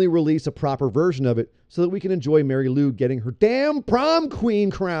finally release a proper version of it so that we can enjoy Mary Lou getting her damn prom queen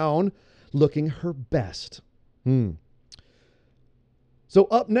crown, looking her best. So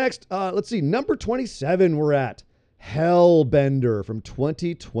up next, let's see, number 27 we're at. Hellbender from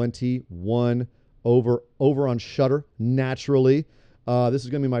 2021 over on Shudder, naturally. This is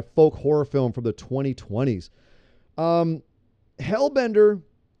going to be my folk horror film from the 2020s. Hellbender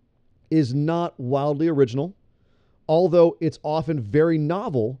is not wildly original, although it's often very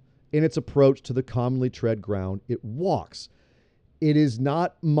novel in its approach to the commonly tread ground it walks. It is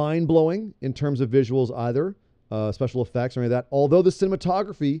not mind-blowing in terms of visuals either, special effects or any of that, although the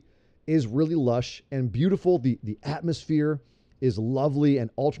cinematography is really lush and beautiful. The atmosphere is lovely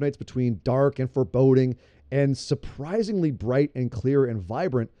and alternates between dark and foreboding and surprisingly bright and clear and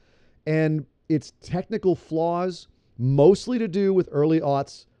vibrant. And its technical flaws, mostly to do with early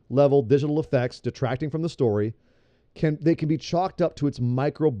aughts level digital effects detracting from the story, can be chalked up to its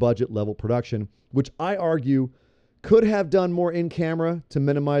micro-budget level production, which I argue could have done more in-camera to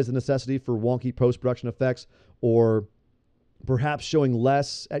minimize the necessity for wonky post-production effects, or perhaps showing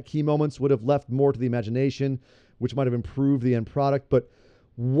less at key moments would have left more to the imagination, which might have improved the end product. But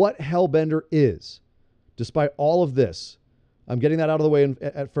what Hellbender is, despite all of this, I'm getting that out of the way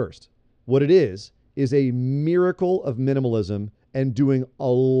at first. What it is a miracle of minimalism and doing a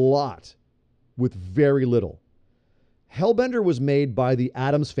lot with very little. Hellbender was made by the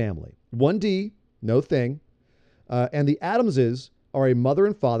Addams family. 1D, no thing. And the Addamses are a mother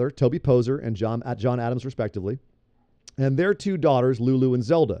and father, Toby Poser and John Addams, respectively, and their two daughters, Lulu and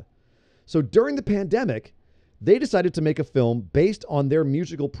Zelda. So during the pandemic, they decided to make a film based on their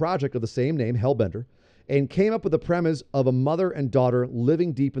musical project of the same name, Hellbender, and came up with the premise of a mother and daughter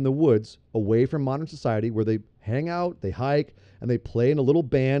living deep in the woods, away from modern society, where they hang out, they hike, and they play in a little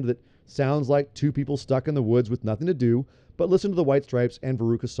band that sounds like two people stuck in the woods with nothing to do but listen to the White Stripes and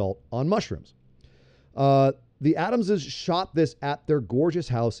Veruca Salt on mushrooms. The Addamses shot this at their gorgeous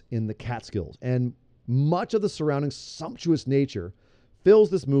house in the Catskills, and much of the surrounding sumptuous nature fills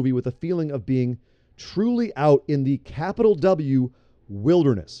this movie with a feeling of being truly out in the capital W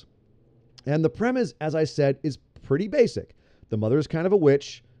wilderness. And the premise, as I said, is pretty basic. The mother is kind of a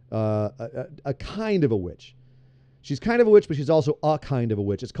witch, a kind of a witch. She's kind of a witch, but she's also a kind of a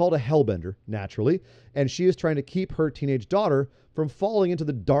witch. It's called a hellbender, naturally, and she is trying to keep her teenage daughter from falling into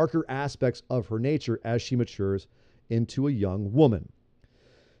the darker aspects of her nature as she matures into a young woman.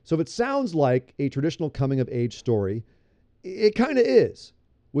 So if it sounds like a traditional coming-of-age story, it kind of is,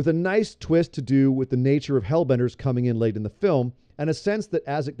 with a nice twist to do with the nature of hellbenders coming in late in the film, and a sense that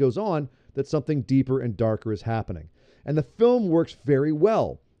as it goes on, that something deeper and darker is happening. And the film works very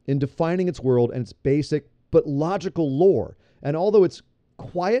well in defining its world and its basic but logical lore. And although it's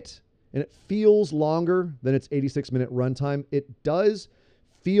quiet and it feels longer than its 86-minute runtime, it does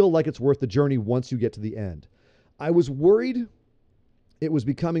feel like it's worth the journey once you get to the end. I was worried it was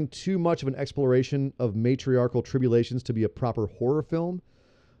becoming too much of an exploration of matriarchal tribulations to be a proper horror film.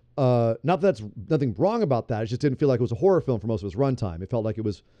 Not that that's nothing wrong about that. It just didn't feel like it was a horror film for most of its runtime. It felt like it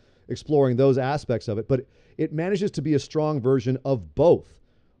was exploring those aspects of it. But it manages to be a strong version of both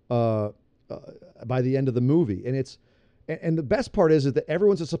by the end of the movie. And the best part is that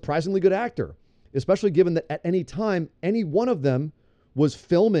everyone's a surprisingly good actor, especially given that at any time, any one of them was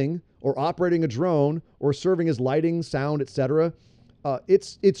filming or operating a drone or serving as lighting, sound, etc.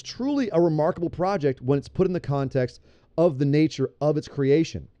 It's truly a remarkable project when it's put in the context of the nature of its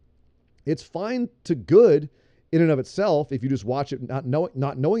creation. It's fine to good in and of itself if you just watch it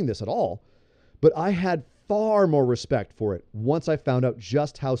not knowing this at all. But I had far more respect for it once I found out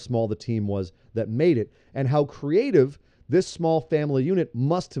just how small the team was that made it and how creative this small family unit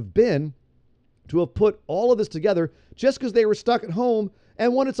must have been to have put all of this together just because they were stuck at home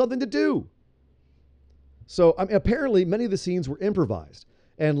and wanted something to do. So apparently many of the scenes were improvised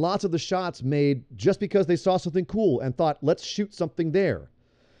and lots of the shots made just because they saw something cool and thought, let's shoot something there.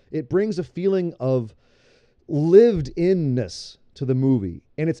 It brings a feeling of lived-inness to the movie.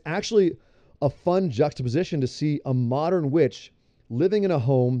 And it's actually a fun juxtaposition to see a modern witch living in a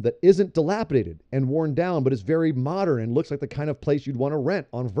home that isn't dilapidated and worn down, but is very modern and looks like the kind of place you'd want to rent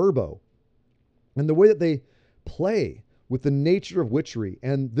on Vrbo. And the way that they play with the nature of witchery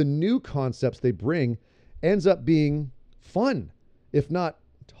and the new concepts they bring ends up being fun, if not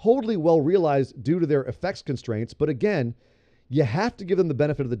totally well realized due to their effects constraints. But again, you have to give them the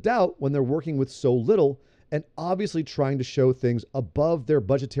benefit of the doubt when they're working with so little and obviously trying to show things above their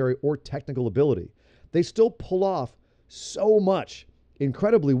budgetary or technical ability. They still pull off so much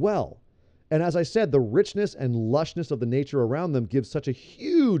incredibly well. And as I said, the richness and lushness of the nature around them gives such a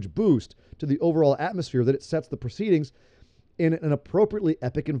huge boost to the overall atmosphere that it sets the proceedings in an appropriately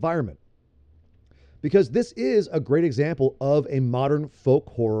epic environment. Because this is a great example of a modern folk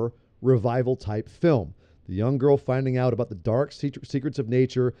horror revival type film. The young girl finding out about the dark secrets of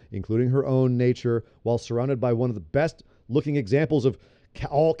nature, including her own nature, while surrounded by one of the best looking examples of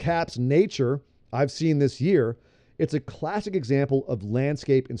all caps nature I've seen this year. It's a classic example of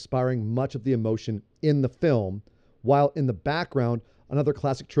landscape inspiring much of the emotion in the film, while in the background, another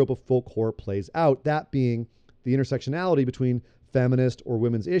classic trope of folk horror plays out, that being the intersectionality between feminist or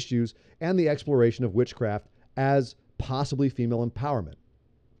women's issues and the exploration of witchcraft as possibly female empowerment.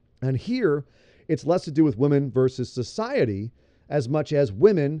 And here, it's less to do with women versus society as much as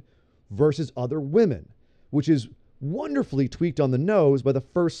women versus other women, which is wonderfully tweaked on the nose by the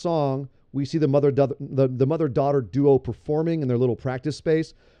first song we see the mother-daughter duo performing in their little practice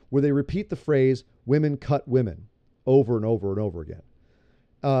space, where they repeat the phrase, "women cut women," over and over and over again.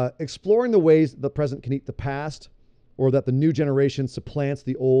 Exploring the ways the present can eat the past, or that the new generation supplants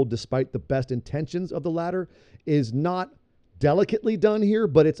the old despite the best intentions of the latter, is not delicately done here,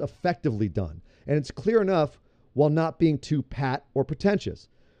 but it's effectively done. And it's clear enough while not being too pat or pretentious.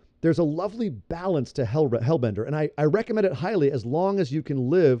 There's a lovely balance to Hellbender, and I recommend it highly as long as you can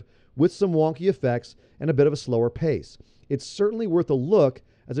live with some wonky effects and a bit of a slower pace. It's certainly worth a look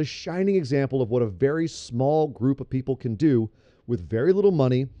as a shining example of what a very small group of people can do with very little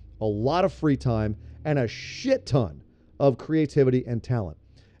money, a lot of free time, and a shit ton of creativity and talent.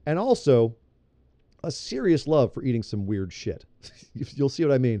 And also, a serious love for eating some weird shit. You'll see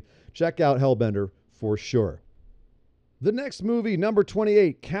what I mean. Check out Hellbender for sure. The next movie, number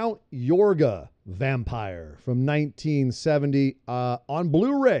 28, Count Yorga, Vampire, from 1970 on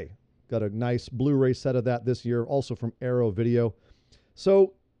Blu-ray. Got a nice Blu-ray set of that this year, also from Arrow Video.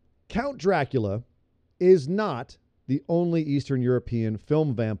 So, Count Dracula is not the only Eastern European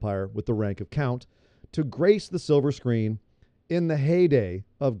film vampire with the rank of Count to grace the silver screen in the heyday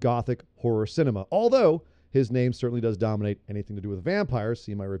of Gothic horror cinema. Although his name certainly does dominate anything to do with vampires.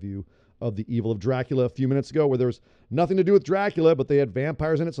 See my review of The Evil of Dracula a few minutes ago, where there's nothing to do with Dracula, but they had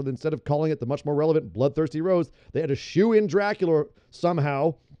vampires in it. So instead of calling it the much more relevant Bloodthirsty Rose, they had to shoe in Dracula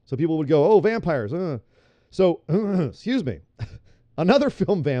somehow. So people would go, oh, vampires. So, excuse me. Another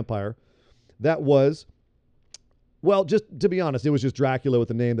film vampire that was, well, just to be honest, it was just Dracula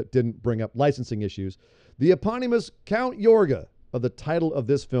with a name that didn't bring up licensing issues. The eponymous Count Yorga of the title of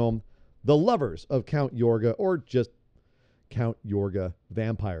this film, The Lovers of Count Yorga, or just Count Yorga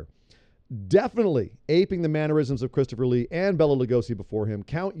Vampire. Definitely aping the mannerisms of Christopher Lee and Bela Lugosi before him,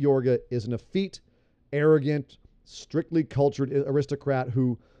 Count Yorga is an effete, arrogant, strictly cultured aristocrat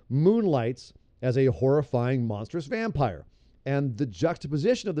who moonlights as a horrifying, monstrous vampire. And the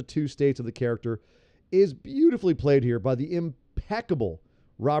juxtaposition of the two states of the character is beautifully played here by the impeccable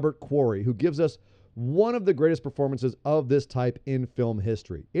Robert Quarry, who gives us one of the greatest performances of this type in film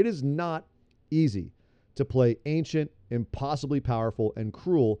history. It is not easy to play ancient, impossibly powerful, and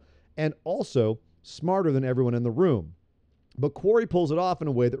cruel, and also smarter than everyone in the room. But Quarry pulls it off in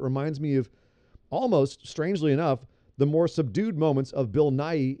a way that reminds me of, almost strangely enough, the more subdued moments of Bill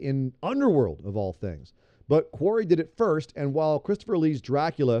Nighy in Underworld, of all things. But Quarry did it first, and while Christopher Lee's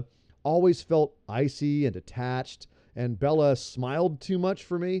Dracula always felt icy and detached, and Bela smiled too much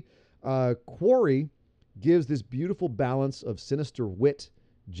for me, Quarry gives this beautiful balance of sinister wit,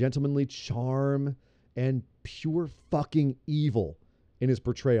 gentlemanly charm, and pure fucking evil in his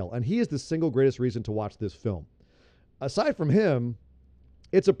portrayal. And he is the single greatest reason to watch this film. Aside from him,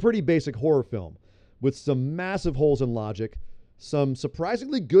 it's a pretty basic horror film with some massive holes in logic, some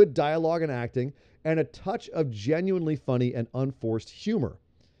surprisingly good dialogue and acting, and a touch of genuinely funny and unforced humor.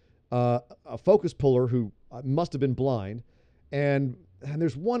 A focus puller who must have been blind, and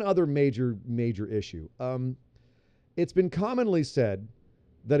there's one other major issue. It's been commonly said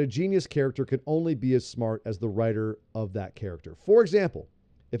that a genius character can only be as smart as the writer of that character. For example,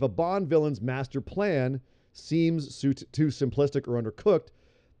 if a Bond villain's master plan seems too simplistic or undercooked,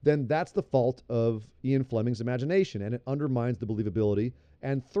 then that's the fault of Ian Fleming's imagination, and it undermines the believability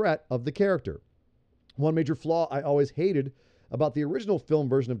and threat of the character. One major flaw I always hated about the original film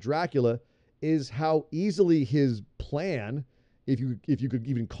version of Dracula is how easily his plan, if you could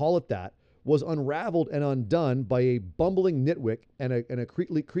even call it that, was unraveled and undone by a bumbling nitwit and a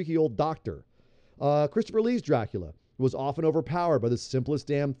creaky old doctor. Christopher Lee's Dracula was often overpowered by the simplest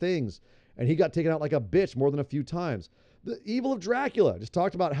damn things, and he got taken out like a bitch more than a few times. The Evil of Dracula just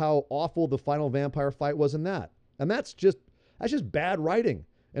talked about how awful the final vampire fight was in that. And that's just bad writing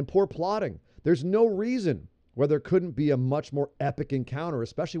and poor plotting. There's no reason why there couldn't be a much more epic encounter,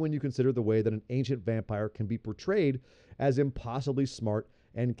 especially when you consider the way that an ancient vampire can be portrayed as impossibly smart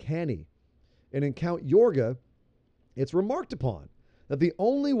and canny. And in Count Yorga, it's remarked upon that the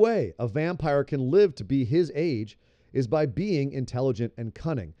only way a vampire can live to be his age is by being intelligent and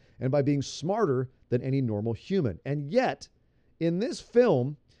cunning, and by being smarter than any normal human. And yet, in this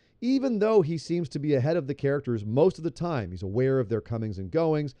film, even though he seems to be ahead of the characters most of the time, he's aware of their comings and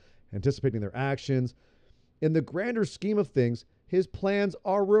goings, anticipating their actions, in the grander scheme of things, his plans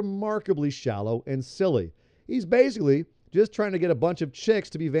are remarkably shallow and silly. He's basically just trying to get a bunch of chicks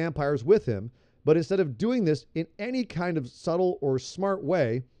to be vampires with him, but instead of doing this in any kind of subtle or smart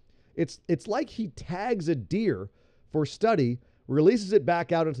way, it's like he tags a deer for study, releases it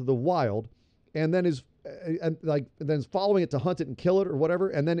back out into the wild, and then is following it to hunt it and kill it or whatever,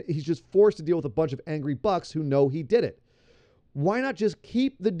 and then he's just forced to deal with a bunch of angry bucks who know he did it. Why not just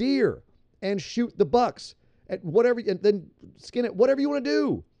keep the deer and shoot the bucks at whatever, and then skin it, whatever you want to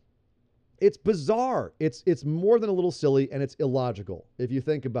do? It's bizarre. It's more than a little silly, and it's illogical if you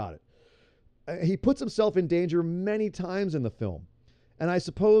think about it. He puts himself in danger many times in the film. And I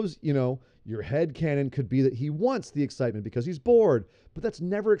suppose, your headcanon could be that he wants the excitement because he's bored, but that's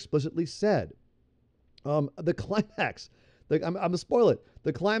never explicitly said. The climax, I'm going to spoil it.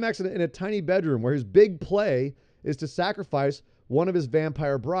 The climax in a tiny bedroom where his big play is to sacrifice one of his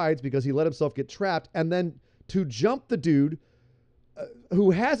vampire brides because he let himself get trapped, and then to jump the dude who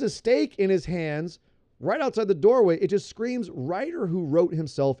has a stake in his hands right outside the doorway. It just screams writer who wrote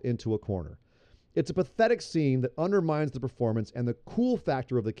himself into a corner. It's a pathetic scene that undermines the performance and the cool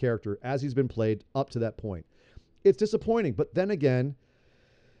factor of the character as he's been played up to that point. It's disappointing, but then again,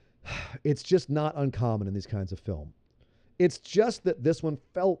 it's just not uncommon in these kinds of film. It's just that this one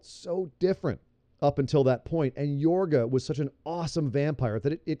felt so different up until that point, and Yorga was such an awesome vampire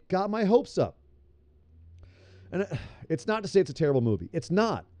that it got my hopes up. And it's not to say it's a terrible movie. It's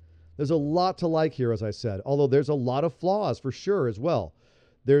not. There's a lot to like here, as I said, although there's a lot of flaws for sure as well.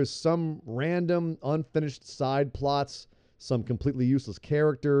 There's some random, unfinished side plots, some completely useless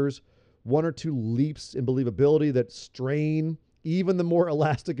characters, one or two leaps in believability that strain even the more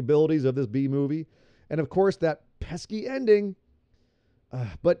elastic abilities of this B movie. And of course, that pesky ending.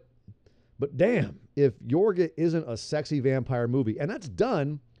 But damn, if Yorga isn't a sexy vampire movie, and that's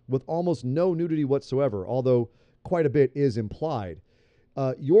done with almost no nudity whatsoever, although quite a bit is implied.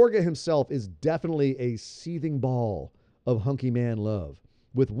 Yorga himself is definitely a seething ball of hunky man love,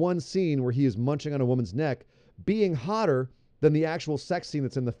 with one scene where he is munching on a woman's neck being hotter than the actual sex scene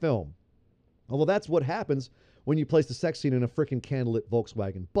that's in the film. Although that's what happens when you place the sex scene in a frickin' candlelit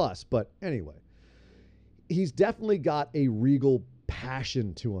Volkswagen bus. But anyway, he's definitely got a regal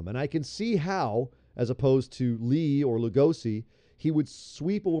passion to him. And I can see how, as opposed to Lee or Lugosi, he would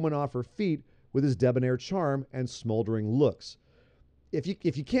sweep a woman off her feet with his debonair charm and smoldering looks. If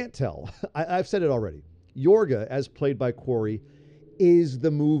you can't tell, I've said it already. Yorga, as played by Quarry, is the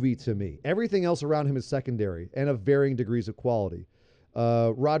movie to me. Everything else around him is secondary and of varying degrees of quality.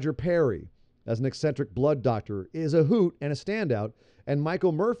 Roger Perry, as an eccentric blood doctor, is a hoot and a standout. And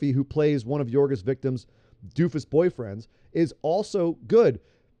Michael Murphy, who plays one of Yorga's victims' doofus boyfriends, is also good.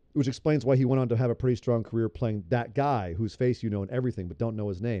 which explains why he went on to have a pretty strong career playing that guy whose face you know and everything, but don't know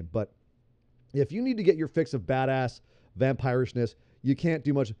his name. But if you need to get your fix of badass vampirishness, you can't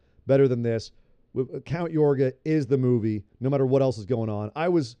do much better than this. Count Yorga is the movie, no matter what else is going on. I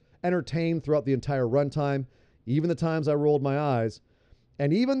was entertained throughout the entire runtime, even the times I rolled my eyes.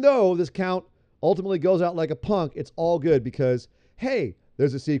 And even though this Count ultimately goes out like a punk, it's all good because, hey,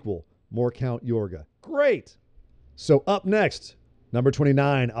 there's a sequel. More Count Yorga. Great. So up next, number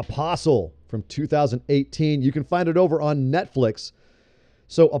 29, Apostle from 2018. You can find it over on Netflix.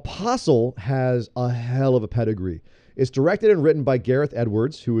 So Apostle has a hell of a pedigree. It's directed and written by Gareth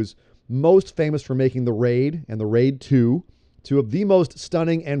Edwards, who is most famous for making The Raid and The Raid 2, two of the most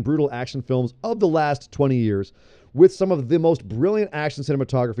stunning and brutal action films of the last 20 years, with some of the most brilliant action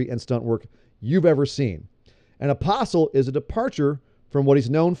cinematography and stunt work you've ever seen. And Apostle is a departure from what he's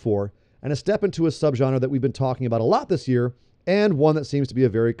known for and a step into a subgenre that we've been talking about a lot this year, and one that seems to be a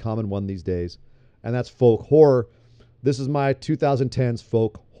very common one these days, and that's folk horror. This is my 2010s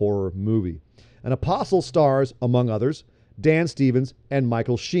folk horror movie. And Apostle stars, among others, Dan Stevens and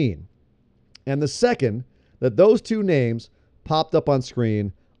Michael Sheen. And the second that those two names popped up on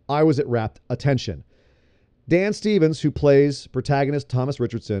screen, I was at rapt attention. Dan Stevens, who plays protagonist Thomas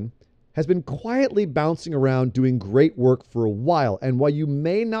Richardson, has been quietly bouncing around doing great work for a while. And while you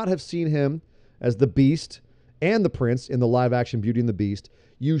may not have seen him as the Beast and the Prince in the live-action Beauty and the Beast,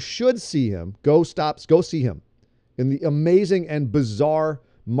 you should see him. Go see him in the amazing and bizarre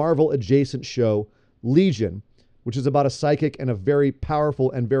Marvel-adjacent show Legion, which is about a psychic and a very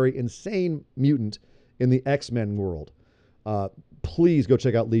powerful and very insane mutant in the X-Men world. Please go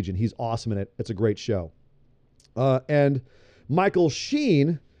check out Legion. He's awesome in it. It's a great show. And Michael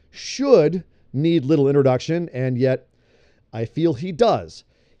Sheen should need little introduction, and yet I feel he does.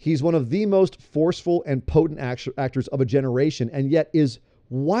 He's one of the most forceful and potent actors of a generation, and yet is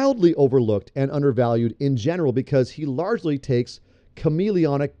wildly overlooked and undervalued in general because he largely takes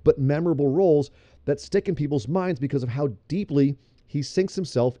chameleonic but memorable roles that stick in people's minds because of how deeply he sinks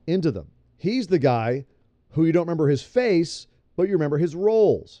himself into them. He's the guy who you don't remember his face, but you remember his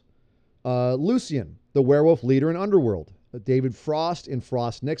roles. Lucian, the werewolf leader in Underworld. David Frost in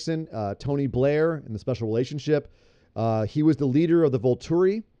Frost Nixon. Tony Blair in The Special Relationship. He was the leader of the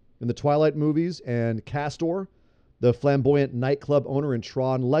Volturi in the Twilight movies, and Castor, the flamboyant nightclub owner in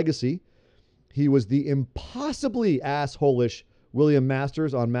Tron Legacy. He was the impossibly asshole-ish William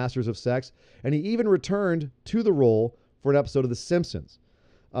Masters on Masters of Sex, and he even returned to the role for an episode of The Simpsons.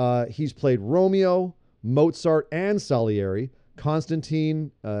 He's played Romeo, Mozart, and Salieri,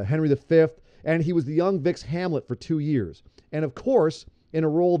 Constantine, Henry V, and he was the young Vic's Hamlet for 2 years. And of course, in a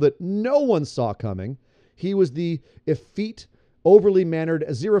role that no one saw coming, he was the effete, overly mannered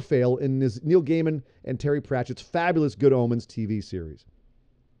Aziraphale in Neil Gaiman and Terry Pratchett's fabulous Good Omens TV series.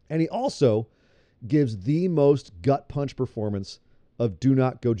 And he also gives the most gut punch performance of Do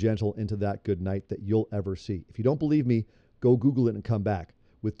Not Go Gentle Into That Good Night that you'll ever see. If you don't believe me, go Google it and come back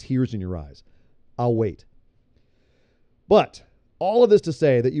with tears in your eyes. I'll wait. But all of this to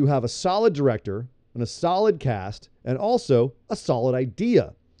say that you have a solid director and a solid cast and also a solid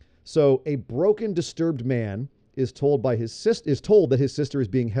idea. So a broken, disturbed man is told that his sister is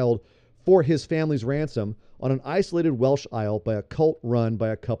being held for his family's ransom on an isolated Welsh isle by a cult run by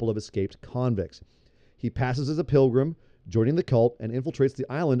a couple of escaped convicts. He passes as a pilgrim, joining the cult, and infiltrates the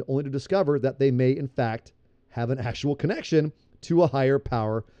island only to discover that they may, in fact, have an actual connection to a higher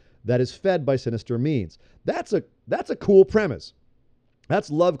power that is fed by sinister means. That's a cool premise. That's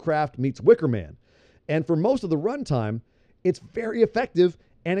Lovecraft meets Wicker Man. And for most of the runtime, it's very effective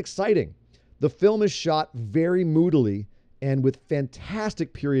and exciting. The film is shot very moodily and with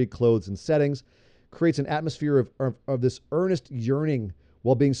fantastic period clothes and settings, creates an atmosphere of this earnest yearning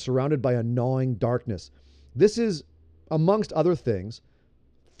while being surrounded by a gnawing darkness. This is, amongst other things,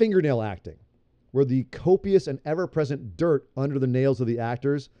 fingernail acting, where the copious and ever-present dirt under the nails of the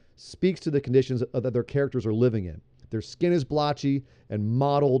actors speaks to the conditions that their characters are living in. Their skin is blotchy and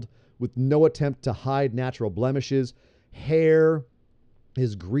mottled with no attempt to hide natural blemishes. Hair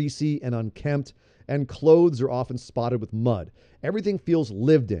is greasy and unkempt, and clothes are often spotted with mud. Everything feels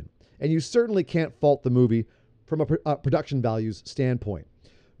lived in, and you certainly can't fault the movie from a production values standpoint.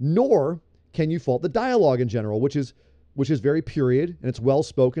 Nor can you fault the dialogue in general, which is very period, and it's well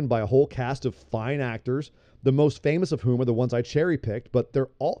spoken by a whole cast of fine actors, the most famous of whom are the ones I cherry-picked, but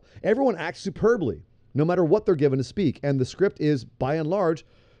everyone acts superbly, no matter what they're given to speak, and the script is, by and large,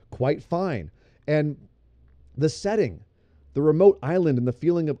 quite fine. And the setting, the remote island and the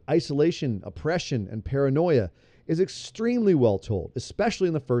feeling of isolation, oppression, and paranoia is extremely well told, especially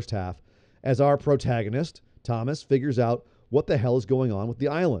in the first half, as our protagonist, Thomas, figures out what the hell is going on with the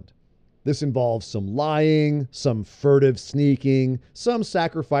island. This involves some lying, some furtive sneaking, some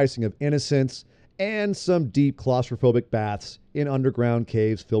sacrificing of innocence, and some deep claustrophobic baths in underground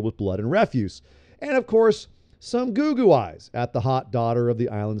caves filled with blood and refuse. And of course, some goo-goo eyes at the hot daughter of the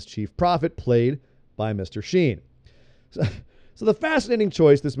island's chief prophet, played by Mr. Sheen. So the fascinating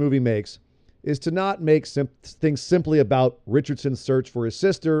choice this movie makes is to not make things simply about Richardson's search for his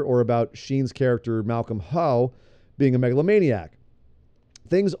sister or about Sheen's character, Malcolm Howe, being a megalomaniac.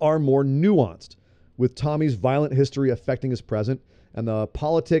 Things are more nuanced, with Tommy's violent history affecting his present and the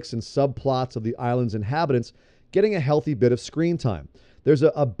politics and subplots of the island's inhabitants getting a healthy bit of screen time. There's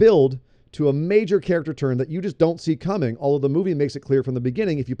a build to a major character turn that you just don't see coming, although the movie makes it clear from the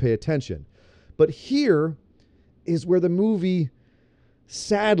beginning if you pay attention. But here is where the movie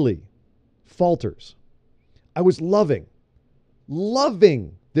sadly falters. I was loving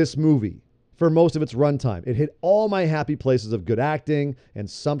this movie for most of its runtime. It hit all my happy places of good acting and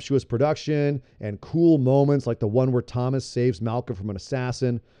sumptuous production and cool moments like the one where Thomas saves Malcolm from an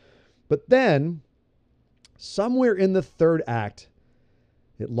assassin. But then, somewhere in the third act,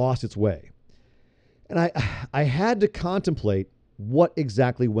 it lost its way. And I had to contemplate what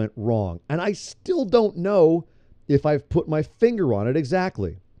exactly went wrong. And I still don't know if I've put my finger on it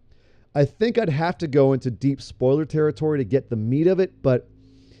exactly. I think I'd have to go into deep spoiler territory to get the meat of it, but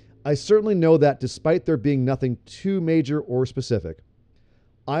I certainly know that despite there being nothing too major or specific,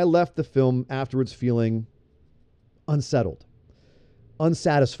 I left the film afterwards feeling unsettled,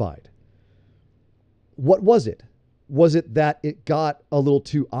 unsatisfied. What was it? Was it that it got a little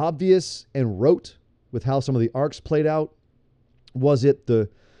too obvious and rote with how some of the arcs played out? Was it the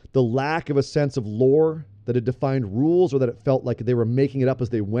lack of a sense of lore that had defined rules, or that it felt like they were making it up as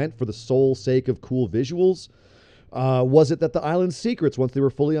they went for the sole sake of cool visuals? Was it that the island's secrets, once they were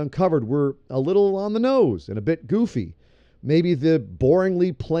fully uncovered, were a little on the nose and a bit goofy? Maybe the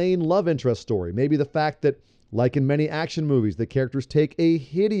boringly plain love interest story. Maybe the fact that, like in many action movies, the characters take a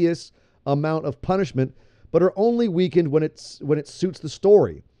hideous amount of punishment, but are only weakened when it suits the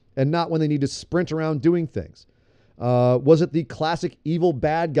story and not when they need to sprint around doing things. Was it the classic evil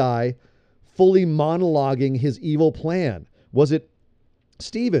bad guy fully monologuing his evil plan? Was it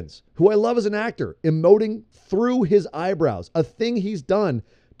Stevens, who I love as an actor, emoting through his eyebrows, a thing he's done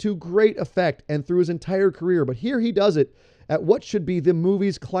to great effect and through his entire career? But here he does it at what should be the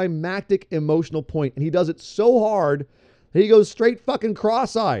movie's climactic emotional point, and he does it so hard that he goes straight fucking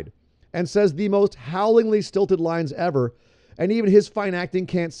cross-eyed and says the most howlingly stilted lines ever, and even his fine acting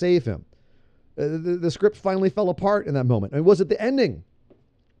can't save him. The script finally fell apart in that moment. And was it the ending,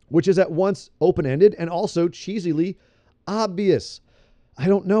 which is at once open-ended and also cheesily obvious? I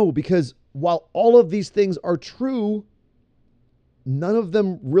don't know, because while all of these things are true, none of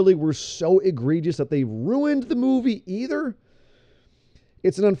them really were so egregious that they ruined the movie either.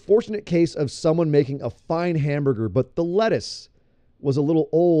 It's an unfortunate case of someone making a fine hamburger, but the lettuce was a little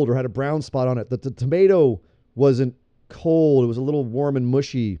old or had a brown spot on it. The tomato wasn't cold. It was a little warm and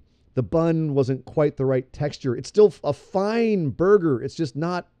mushy. The bun wasn't quite the right texture. It's still a fine burger. It's just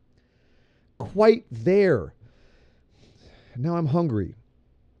not quite there. Now I'm hungry.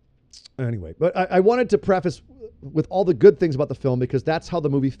 Anyway, but I wanted to preface with all the good things about the film because that's how the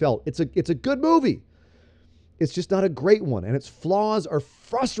movie felt. It's a good movie. It's just not a great one. And its flaws are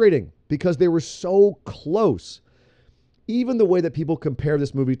frustrating because they were so close. Even the way that people compare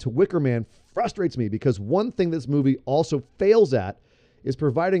this movie to Wicker Man frustrates me, because one thing this movie also fails at is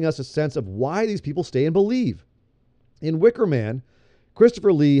providing us a sense of why these people stay and believe. In Wicker Man,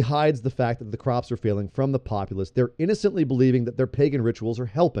 Christopher Lee hides the fact that the crops are failing from the populace. They're innocently believing that their pagan rituals are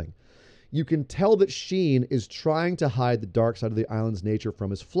helping. You can tell that Sheen is trying to hide the dark side of the island's nature from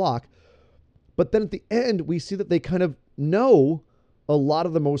his flock, but then at the end, we see that they kind of know a lot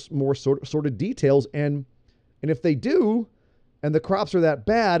of the more sordid details, and if they do, and the crops are that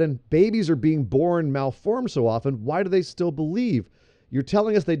bad, and babies are being born malformed so often, why do they still believe? You're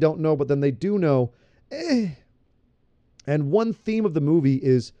telling us they don't know, but then they do know. And one theme of the movie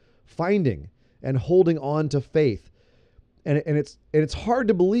is finding and holding on to faith. And it's hard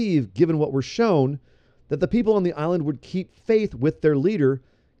to believe, given what we're shown, that the people on the island would keep faith with their leader,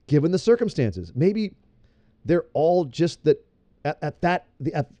 given the circumstances. Maybe they're all just that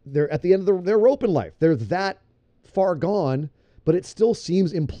they're at the end of their rope in life. They're that far gone, but it still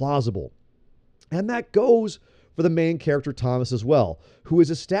seems implausible. And that goes for the main character, Thomas, as well, who is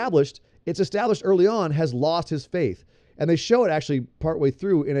established early on, has lost his faith. And they show it actually partway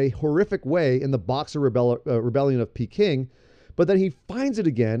through in a horrific way in the Boxer Rebellion of Peking, but then he finds it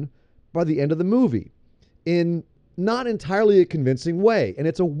again by the end of the movie in not entirely a convincing way. And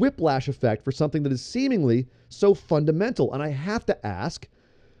it's a whiplash effect for something that is seemingly so fundamental. And I have to ask,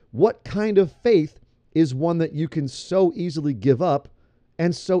 what kind of faith is one that you can so easily give up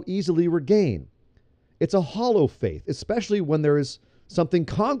and so easily regain? It's a hollow faith, especially when there is something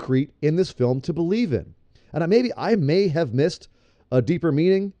concrete in this film to believe in. And I may have missed a deeper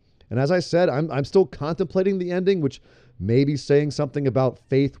meaning. And as I said, I'm still contemplating the ending, which may be saying something about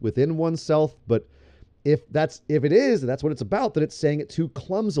faith within oneself. But if it is, that's what it's about, then it's saying it too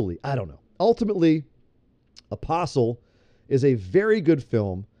clumsily. I don't know. Ultimately, Apostle is a very good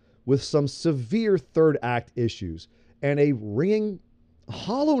film with some severe third act issues and a ringing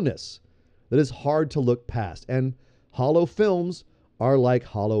hollowness that is hard to look past. And hollow films are like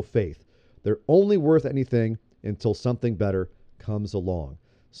hollow faith. They're only worth anything until something better comes along.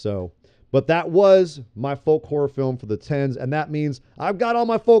 So, but that was my folk horror film for the 10s, and that means I've got all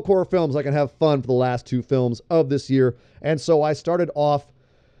my folk horror films I can have fun for the last two films of this year. And so I started off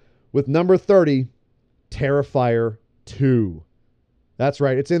with number 30, Terrifier 2. That's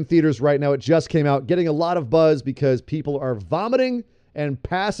right. It's in theaters right now. It just came out, getting a lot of buzz because people are vomiting and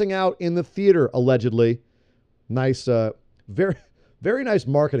passing out in the theater, allegedly. Nice, very, very nice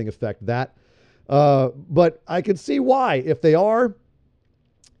marketing effect, that. But I can see why. If they are,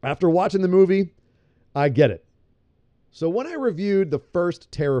 after watching the movie, I get it. So when I reviewed the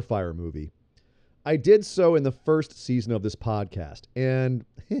first Terrifier movie, I did so in the first season of this podcast, and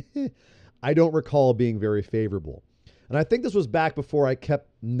I don't recall being very favorable. And I think this was back before I kept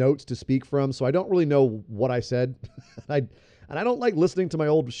notes to speak from, so I don't really know what I said. And I don't like listening to my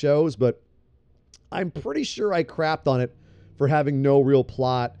old shows, but I'm pretty sure I crapped on it for having no real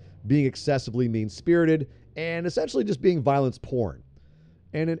plot, being excessively mean-spirited, and essentially just being violence porn.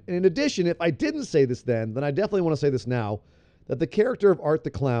 And in addition, if I didn't say this then I definitely want to say this now, that the character of Art the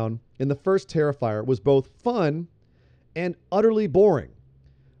Clown in the first Terrifier was both fun and utterly boring.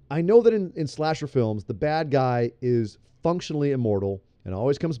 I know that in slasher films, the bad guy is functionally immortal and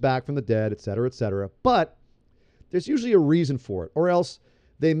always comes back from the dead, etc., but there's usually a reason for it, or else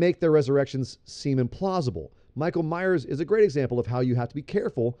they make their resurrections seem implausible. Michael Myers is a great example of how you have to be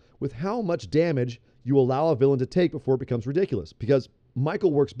careful with how much damage you allow a villain to take before it becomes ridiculous, because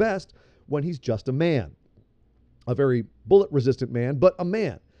Michael works best when he's just a man. A very bullet-resistant man, but a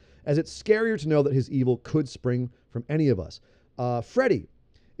man, as it's scarier to know that his evil could spring from any of us. Freddy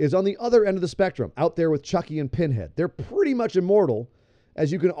is on the other end of the spectrum, out there with Chucky and Pinhead. They're pretty much immortal,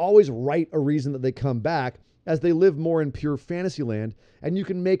 as you can always write a reason that they come back, as they live more in pure fantasy land, and you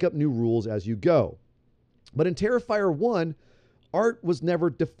can make up new rules as you go. But in Terrifier 1, Art was never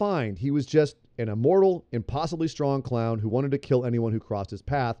defined. He was just an immortal, impossibly strong clown who wanted to kill anyone who crossed his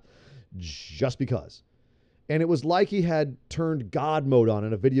path just because. And it was like he had turned God mode on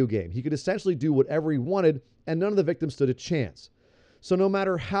in a video game. He could essentially do whatever he wanted, and none of the victims stood a chance. So no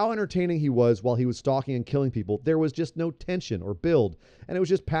matter how entertaining he was while he was stalking and killing people, there was just no tension or build, and it was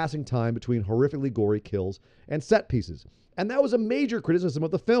just passing time between horrifically gory kills and set pieces. And that was a major criticism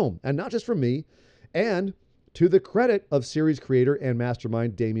of the film, and not just from me. And to the credit of series creator and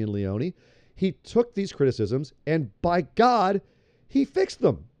mastermind Damien Leone, he took these criticisms and, by God, he fixed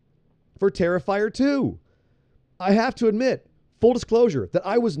them for Terrifier 2. I have to admit, full disclosure, that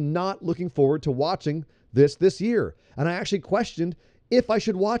I was not looking forward to watching this year, and I actually questioned if I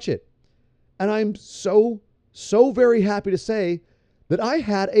should watch it. And I'm so very happy to say that I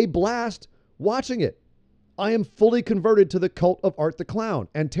had a blast watching it. I am fully converted to the cult of Art the Clown,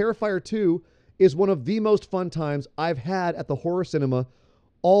 and Terrifier 2 is one of the most fun times I've had at the horror cinema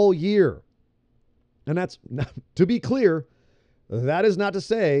all year. And that's, to be clear, that is not to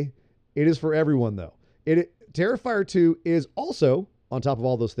say it is for everyone, though. Terrifier 2 is also, on top of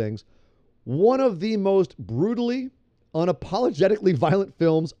all those things, one of the most brutally, unapologetically violent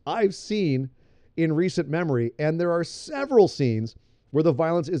films I've seen in recent memory. And there are several scenes where the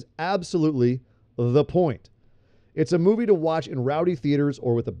violence is absolutely the point. It's a movie to watch in rowdy theaters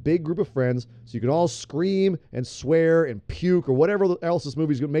or with a big group of friends so you can all scream and swear and puke or whatever else this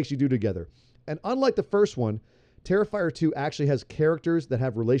movie makes you do together. And unlike the first one, Terrifier 2 actually has characters that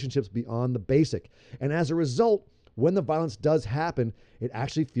have relationships beyond the basic. And as a result, when the violence does happen, it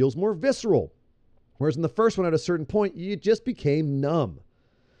actually feels more visceral. Whereas in the first one, at a certain point, you just became numb.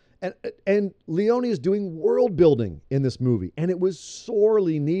 And Leone is doing world building in this movie, and it was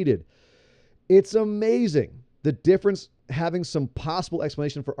sorely needed. It's amazing the difference having some possible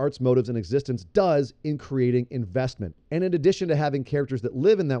explanation for Art's motives and existence does in creating investment. And in addition to having characters that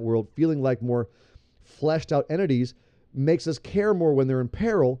live in that world feeling like more fleshed out entities, makes us care more when they're in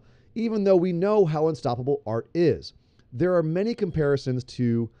peril, even though we know how unstoppable Art is. There are many comparisons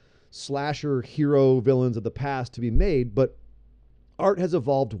to slasher hero villains of the past to be made, but art has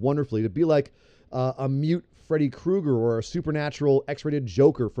evolved wonderfully to be like a mute Freddy Krueger or a supernatural X-rated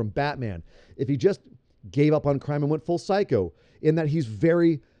Joker from Batman. If he just gave up on crime and went full psycho, in that he's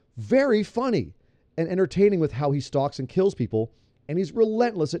very, very funny and entertaining with how he stalks and kills people, and he's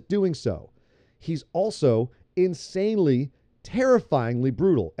relentless at doing so. He's also insanely, terrifyingly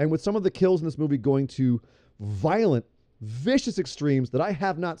brutal, and with some of the kills in this movie going to violent, vicious extremes that I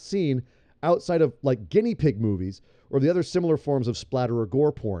have not seen outside of like guinea pig movies or the other similar forms of splatter or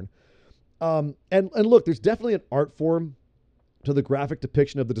gore porn. And look, there's definitely an art form to the graphic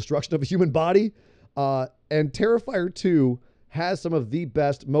depiction of the destruction of a human body. And Terrifier 2 has some of the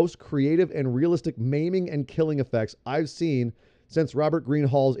best, most creative and realistic maiming and killing effects I've seen since Robert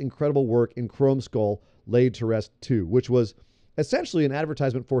Greenhall's incredible work in Chrome Skull Laid to Rest 2, which was essentially an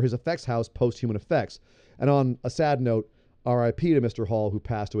advertisement for his effects house, Post-Human Effects. And on a sad note, RIP to Mr. Hall, who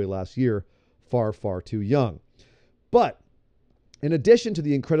passed away last year, far, far too young. But in addition to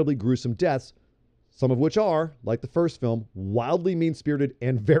the incredibly gruesome deaths, some of which are, like the first film, wildly mean-spirited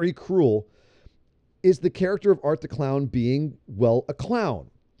and very cruel, is the character of Art the Clown being, well, a clown.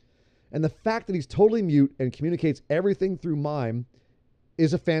 And the fact that he's totally mute and communicates everything through mime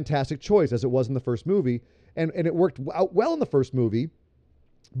is a fantastic choice, as it was in the first movie. And it worked out well in the first movie,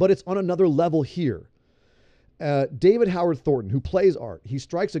 but it's on another level here. David Howard Thornton, who plays Art, he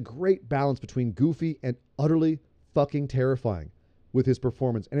strikes a great balance between goofy and utterly fucking terrifying with his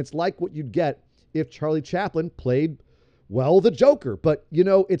performance. And it's like what you'd get if Charlie Chaplin played, well, the Joker. But, you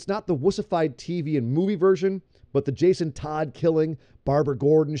know, it's not the wussified TV and movie version, but the Jason Todd killing, Barbara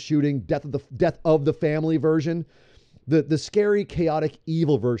Gordon shooting, death of the family version, the scary, chaotic,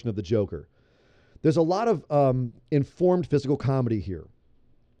 evil version of the Joker. There's a lot of informed physical comedy here.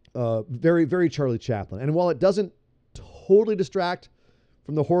 Very, very Charlie Chaplin. And while it doesn't totally distract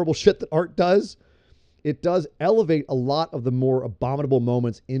from the horrible shit that Art does, it does elevate a lot of the more abominable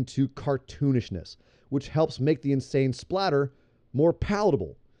moments into cartoonishness, which helps make the insane splatter more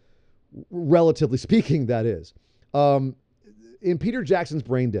palatable, relatively speaking, that is. In Peter Jackson's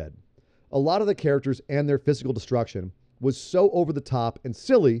Brain Dead, a lot of the characters and their physical destruction was so over the top and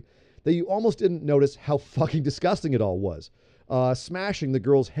silly that you almost didn't notice how fucking disgusting it all was. Smashing the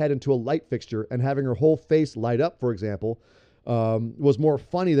girl's head into a light fixture and having her whole face light up, for example, was more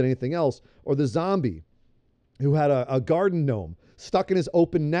funny than anything else. Or the zombie who had a garden gnome stuck in his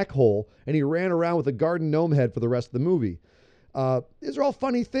open neck hole, and he ran around with a garden gnome head for the rest of the movie. These are all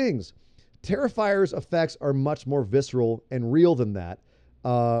funny things. Terrifier's effects are much more visceral and real than that.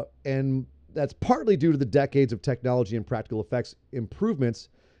 And that's partly due to the decades of technology and practical effects improvements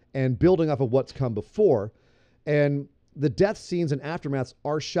and building off of what's come before. And the death scenes and aftermaths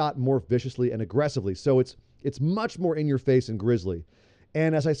are shot more viciously and aggressively. So it's much more in your face and grisly.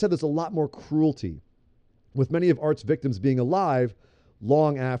 And as I said, there's a lot more cruelty, with many of Art's victims being alive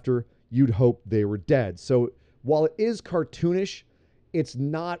long after you'd hope they were dead. So while it is cartoonish, it's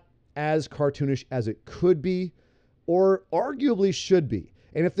not as cartoonish as it could be or arguably should be.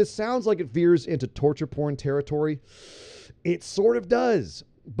 And if this sounds like it veers into torture porn territory, it sort of does.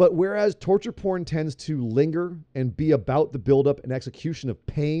 But whereas torture porn tends to linger and be about the buildup and execution of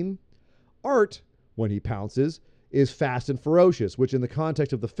pain, Art, when he pounces, is fast and ferocious, which in the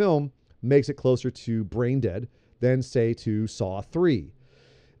context of the film makes it closer to Brain Dead than, say, to Saw 3.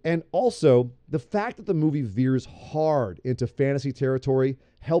 And also, the fact that the movie veers hard into fantasy territory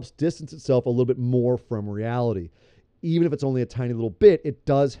helps distance itself a little bit more from reality. Even if it's only a tiny little bit, it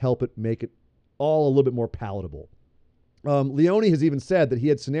does help it make it all a little bit more palatable. Leone has even said that he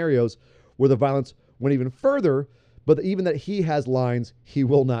had scenarios where the violence went even further, but even that he has lines he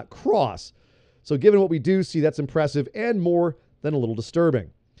will not cross. So given what we do see, that's impressive and more than a little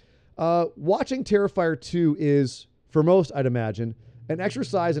disturbing. Watching Terrifier 2 is, for most, I'd imagine, an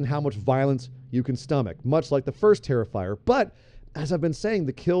exercise in how much violence you can stomach, much like the first Terrifier. But, as I've been saying,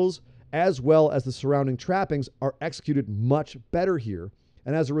 the kills, as well as the surrounding trappings, are executed much better here.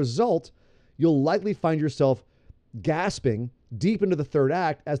 And as a result, you'll likely find yourself gasping deep into the third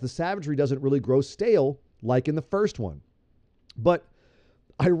act as the savagery doesn't really grow stale like in the first one. But,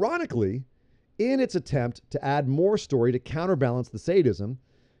 ironically, in its attempt to add more story to counterbalance the sadism,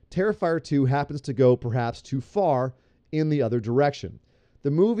 Terrifier 2 happens to go perhaps too far in the other direction.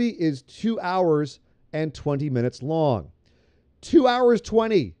 The movie is 2 hours and 20 minutes long. 2 hours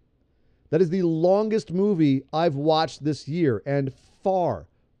 20. That is the longest movie I've watched this year, and far,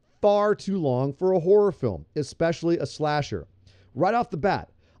 far too long for a horror film, especially a slasher. Right off the bat,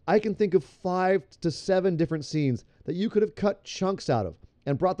 I can think of 5 to 7 different scenes that you could have cut chunks out of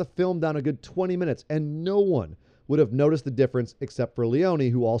and brought the film down a good 20 minutes, and no one would have noticed the difference except for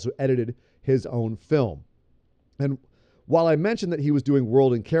Leone, who also edited his own film. And while I mentioned that he was doing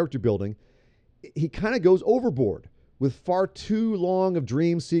world and character building, he kind of goes overboard with far too long of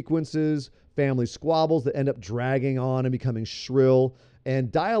dream sequences, family squabbles that end up dragging on and becoming shrill, and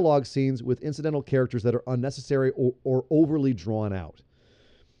dialogue scenes with incidental characters that are unnecessary or overly drawn out.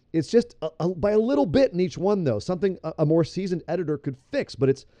 It's just by a little bit in each one, though, something a more seasoned editor could fix, but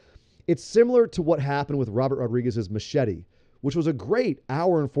it's similar to what happened with Robert Rodriguez's Machete, which was a great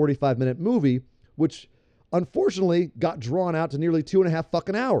hour and 45-minute movie, which unfortunately got drawn out to nearly 2.5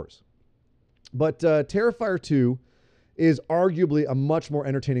 fucking hours. But Terrifier 2 is arguably a much more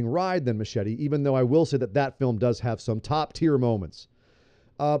entertaining ride than Machete, even though I will say that that film does have some top-tier moments.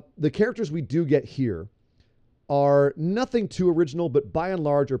 The characters we do get here are nothing too original, but by and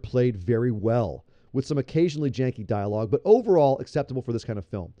large are played very well, with some occasionally janky dialogue, but overall acceptable for this kind of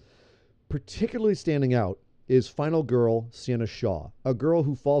film. Particularly standing out is final girl Sienna Shaw, a girl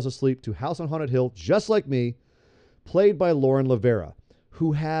who falls asleep to House on Haunted Hill, just like me, played by Lauren Lavera,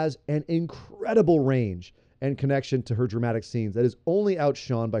 who has an incredible range and connection to her dramatic scenes that is only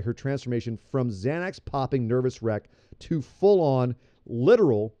outshone by her transformation from Xanax-popping nervous wreck to full-on,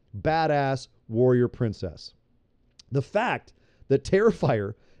 literal, badass warrior princess. The fact that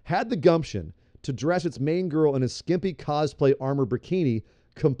Terrifier had the gumption to dress its main girl in a skimpy cosplay armor bikini,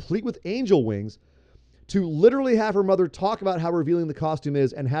 complete with angel wings, to literally have her mother talk about how revealing the costume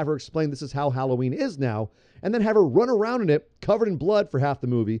is and have her explain this is how Halloween is now, and then have her run around in it covered in blood for half the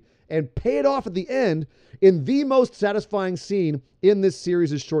movie and pay it off at the end in the most satisfying scene in this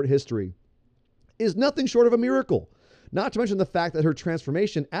series' short history is nothing short of a miracle. Not to mention the fact that her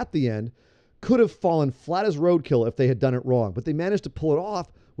transformation at the end could have fallen flat as roadkill if they had done it wrong, but they managed to pull it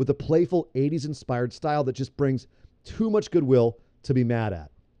off with a playful 80s-inspired style that just brings too much goodwill to be mad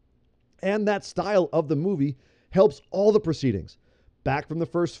at. And that style of the movie helps all the proceedings. Back from the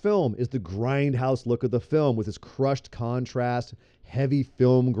first film is the grindhouse look of the film with its crushed contrast, heavy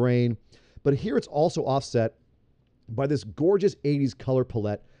film grain. But here it's also offset by this gorgeous 80s color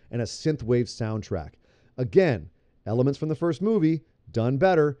palette and a synthwave soundtrack. Again, elements from the first movie done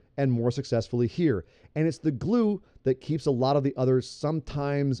better and more successfully here. And it's the glue that keeps a lot of the other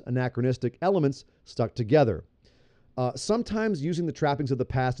sometimes anachronistic elements stuck together. Sometimes using the trappings of the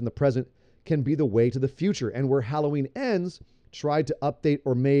past and the present can be the way to the future, and where Halloween Ends tried to update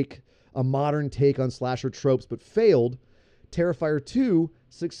or make a modern take on slasher tropes but failed, Terrifier 2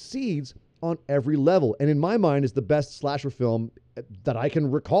 succeeds on every level, and in my mind is the best slasher film that I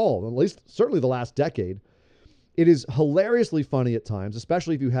can recall, at least certainly the last decade. It is hilariously funny at times,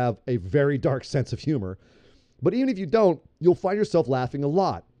 especially if you have a very dark sense of humor, but even if you don't, you'll find yourself laughing a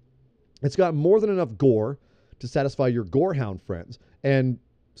lot. It's got more than enough gore to satisfy your gorehound friends, and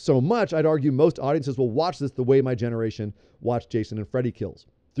so much, I'd argue most audiences will watch this the way my generation watched Jason and Freddy Kills,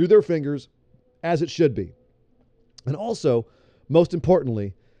 through their fingers, as it should be. And also, most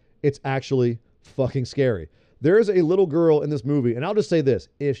importantly, it's actually fucking scary. There is a little girl in this movie, and I'll just say this,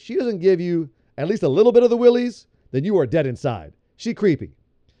 if she doesn't give you at least a little bit of the willies, then you are dead inside. She creepy.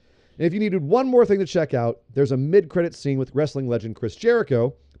 And if you needed one more thing to check out, there's a mid-credit scene with wrestling legend Chris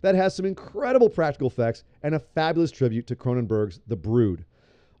Jericho that has some incredible practical effects and a fabulous tribute to Cronenberg's The Brood.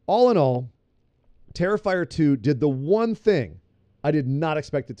 All in all, Terrifier 2 did the one thing I did not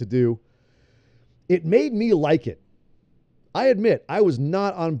expect it to do. It made me like it. I admit, I was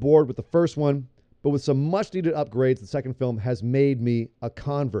not on board with the first one, but with some much needed upgrades, the second film has made me a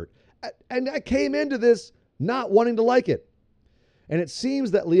convert. And I came into this not wanting to like it. And it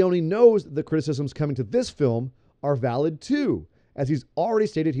seems that Leone knows that the criticisms coming to this film are valid too, as he's already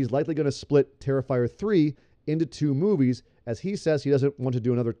stated he's likely going to split Terrifier 3 into 2 movies, as he says he doesn't want to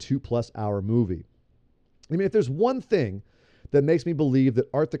do another 2+ hour movie. I mean, if there's one thing that makes me believe that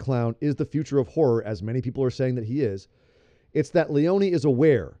Art the Clown is the future of horror, as many people are saying that he is, it's that Leone is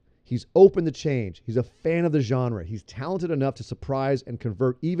aware. He's open to change. He's a fan of the genre. He's talented enough to surprise and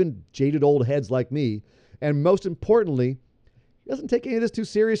convert even jaded old heads like me. And most importantly, he doesn't take any of this too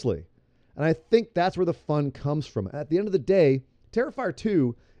seriously. And I think that's where the fun comes from. At the end of the day, Terrifier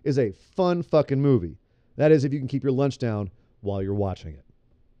 2 is a fun fucking movie. That is, if you can keep your lunch down while you're watching it.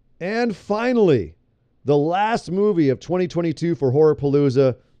 And finally, the last movie of 2022 for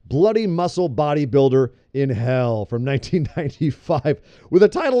Horrorpalooza, Bloody Muscle Bodybuilder in Hell from 1995. With a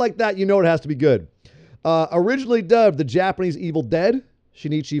title like that, you know it has to be good. Originally dubbed the Japanese Evil Dead,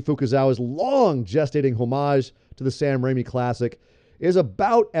 Shinichi Fukuzawa's long gestating homage to the Sam Raimi classic is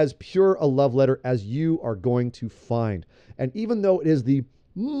about as pure a love letter as you are going to find. And even though it is the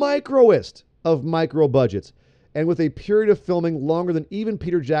microest of micro budgets, and with a period of filming longer than even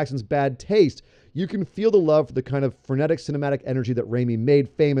Peter Jackson's Bad Taste, You can feel the love for the kind of frenetic cinematic energy that Raimi made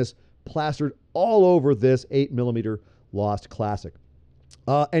famous, plastered all over this 8mm Lost classic.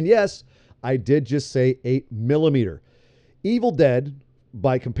 And yes, I did just say 8mm. Evil Dead,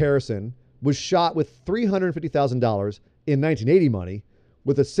 by comparison, was shot with $350,000 in 1980 money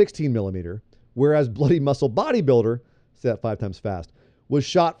with a 16mm, whereas Bloody Muscle Bodybuilder, say that 5 times fast, was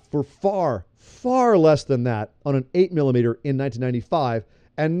shot for far, far less than that on an 8mm in 1995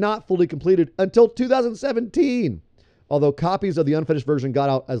 and not fully completed until 2017. Although copies of the unfinished version got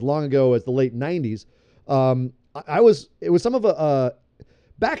out as long ago as the late 90s, it was some of a,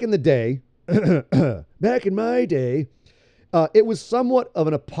 back in the day, back in my day, it was somewhat of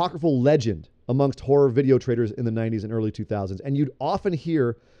an apocryphal legend amongst horror video traders in the 90s and early 2000s. And you'd often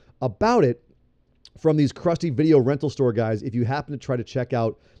hear about it from these crusty video rental store guys if you happen to try to check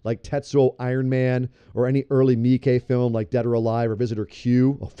out like Tetsuo Iron Man or any early Miike film like Dead or Alive or Visitor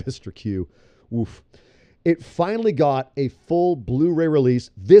Q. Oh, Visitor Q. Oof. It finally got a full Blu-ray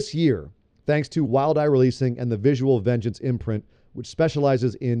release this year, thanks to Wild Eye Releasing and the Visual Vengeance imprint, which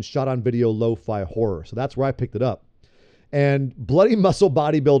specializes in shot-on-video lo-fi horror. So that's where I picked it up. And Bloody Muscle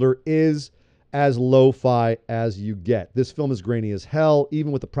Bodybuilder is as lo-fi as you get. This film is grainy as hell,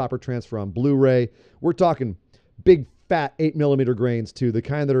 even with the proper transfer on Blu-ray. We're talking big, fat 8mm grains, too, the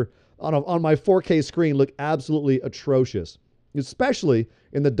kind that are on my 4K screen look absolutely atrocious, especially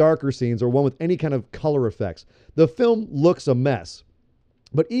in the darker scenes or one with any kind of color effects. The film looks a mess.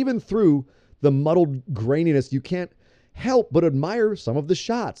 But even through the muddled graininess, you can't help but admire some of the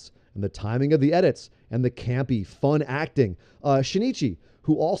shots and the timing of the edits and the campy, fun acting. Shinichi,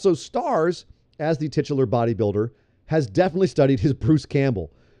 who also stars as the titular bodybuilder, has definitely studied his Bruce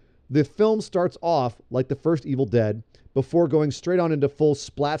Campbell. The film starts off like the first Evil Dead before going straight on into full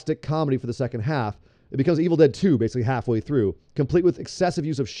splatstick comedy for the second half. It becomes Evil Dead 2 basically halfway through, complete with excessive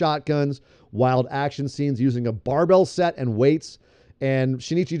use of shotguns, wild action scenes using a barbell set and weights, and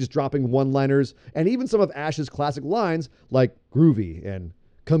Shinichi just dropping one-liners, and even some of Ash's classic lines like groovy and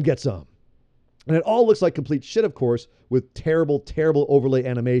come get some. And it all looks like complete shit, of course, with terrible, terrible overlay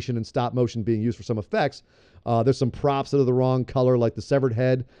animation and stop motion being used for some effects. There's some props that are the wrong color, like the severed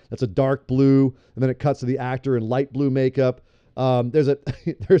head. That's a dark blue, and then it cuts to the actor in light blue makeup. There's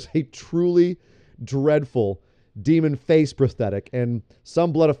a truly dreadful demon face prosthetic and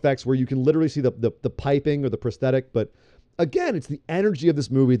some blood effects where you can literally see the piping or the prosthetic. But again, it's the energy of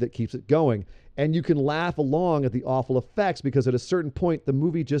this movie that keeps it going. And you can laugh along at the awful effects because at a certain point, the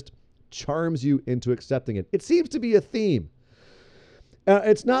movie just charms you into accepting it. It seems to be a theme.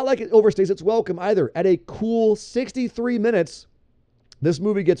 It's not like it overstays its welcome either. At a cool 63 minutes, this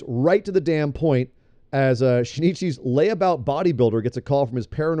movie gets right to the damn point as Shinichi's layabout bodybuilder gets a call from his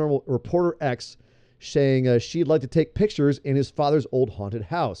paranormal reporter ex saying she'd like to take pictures in his father's old haunted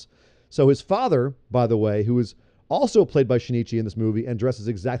house. So his father, by the way, who is also played by Shinichi in this movie and dresses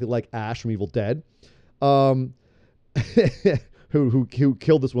exactly like Ash from Evil Dead, who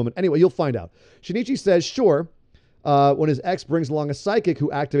killed this woman. Anyway, you'll find out. Shinichi says, sure, when his ex brings along a psychic who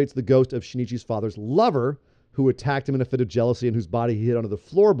activates the ghost of Shinichi's father's lover, who attacked him in a fit of jealousy and whose body he hid under the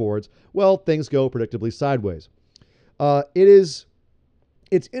floorboards, well, things go predictably sideways.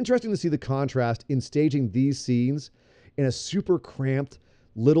 It's interesting to see the contrast in staging these scenes in a super cramped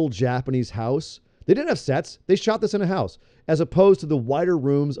little Japanese house. They didn't have sets. They shot this in a house, as opposed to the wider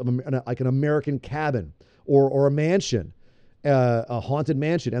rooms of like an American cabin or a mansion, a haunted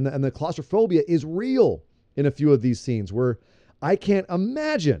mansion. And the claustrophobia is real in a few of these scenes where I can't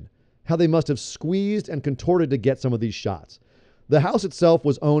imagine how they must have squeezed and contorted to get some of these shots. The house itself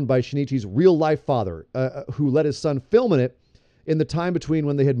was owned by Shinichi's real-life father, who let his son film in it in the time between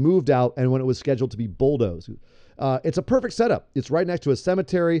when they had moved out and when it was scheduled to be bulldozed. It's a perfect setup. It's right next to a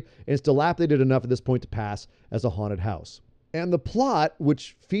cemetery, and it's dilapidated enough at this point to pass as a haunted house. And the plot,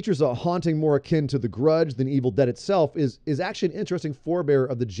 which features a haunting more akin to The Grudge than Evil Dead itself, is actually an interesting forebearer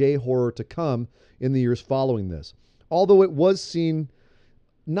of the J-horror to come in the years following this. Although it was seen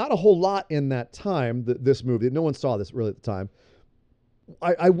not a whole lot in that time, this movie. No one saw this really at the time.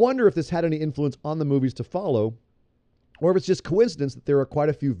 I wonder if this had any influence on the movies to follow, or if it's just coincidence that there are quite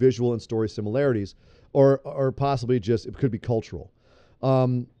a few visual and story similarities, or possibly just it could be cultural.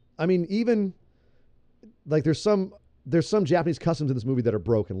 I mean, even like there's some Japanese customs in this movie that are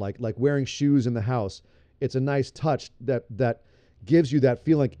broken, like wearing shoes in the house. It's a nice touch that gives you that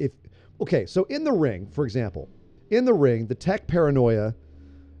feeling. So in The Ring, for example, the tech paranoia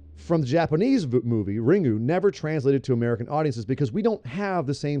from the Japanese movie, Ringu, never translated to American audiences because we don't have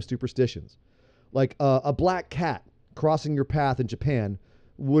the same superstitions. Like a black cat crossing your path in Japan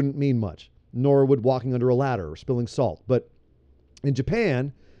wouldn't mean much, nor would walking under a ladder or spilling salt. But in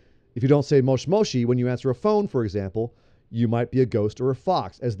Japan, If you don't say mosh moshi when you answer a phone, for example, you might be a ghost or a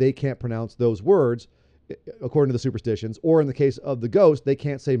fox, as they can't pronounce those words according to the superstitions. Or in the case of the ghost, they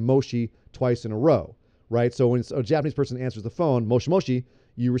can't say moshi twice in a row, right? So when a Japanese person answers the phone, moshi moshi,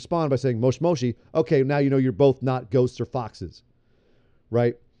 you respond by saying moshi moshi. Okay, now you know you're both not ghosts or foxes,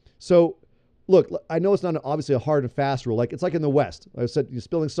 right? So look, I know it's not obviously a hard and fast rule. Like it's like in the West. I said you're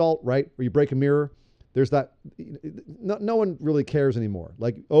spilling salt, right? Or you break a mirror. There's that. No one really cares anymore.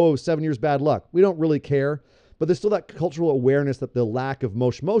 Like, oh, 7 years bad luck. We don't really care. But there's still that cultural awareness that the lack of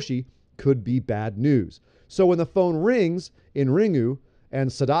moshi moshi could be bad news. So when the phone rings in Ringu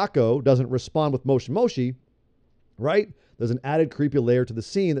and Sadako doesn't respond with moshi moshi, right? There's an added creepy layer to the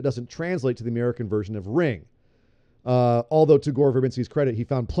scene that doesn't translate to the American version of Ring. Although to Gore Verbinski's credit, he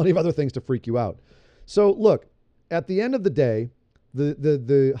found plenty of other things to freak you out. So look, at the end of the day,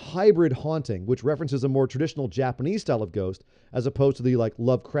 the hybrid haunting, which references a more traditional Japanese style of ghost, as opposed to the like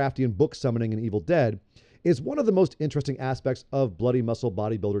Lovecraftian book summoning in Evil Dead, is one of the most interesting aspects of Bloody Muscle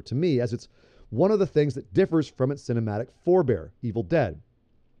Bodybuilder to me, as it's one of the things that differs from its cinematic forebear, Evil Dead.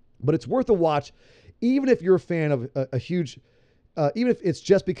 But it's worth a watch, even if you're a fan of even if it's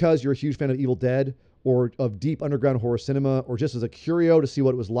just because you're a huge fan of Evil Dead, or of deep underground horror cinema, or just as a curio to see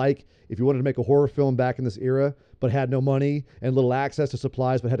what it was like if you wanted to make a horror film back in this era, but had no money and little access to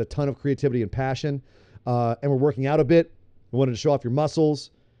supplies, but had a ton of creativity and passion, and were working out a bit, wanted to show off your muscles.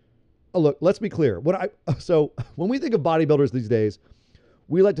 Oh, look, let's be clear. When we think of bodybuilders these days,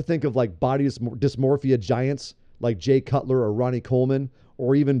 we like to think of like body dysmorphia giants like Jay Cutler or Ronnie Coleman,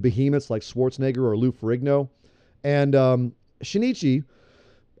 or even behemoths like Schwarzenegger or Lou Ferrigno. And Shinichi,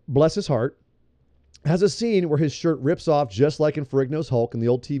 bless his heart, has a scene where his shirt rips off just like in Ferrigno's Hulk in the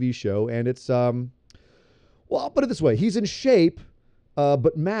old TV show. And it's, well, I'll put it this way. He's in shape,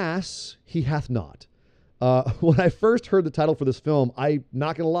 but mass he hath not. When I first heard the title for this film, I'm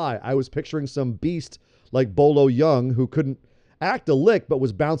not going to lie, I was picturing some beast like Bolo Young who couldn't act a lick, but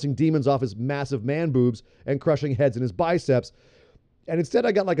was bouncing demons off his massive man boobs and crushing heads in his biceps. And instead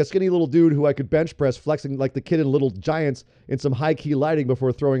I got like a skinny little dude who I could bench press, flexing like the kid in Little Giants in some high key lighting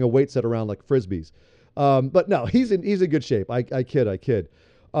before throwing a weight set around like Frisbees. But no, he's in good shape. I kid.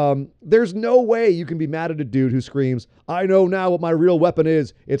 There's no way you can be mad at a dude who screams, "I know now what my real weapon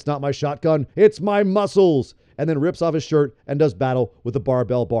is. It's not my shotgun. It's my muscles." And then rips off his shirt and does battle with a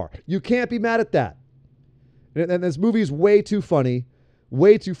barbell bar. You can't be mad at that. And this movie is way too funny,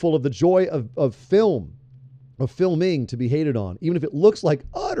 way too full of the joy of filming to be hated on, even if it looks like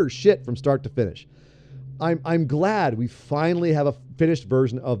utter shit from start to finish. I'm glad we finally have a finished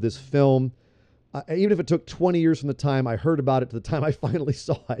version of this film. Even if it took 20 years from the time I heard about it to the time I finally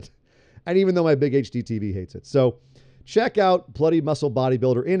saw it. And even though my big HD TV hates it. So check out Bloody Muscle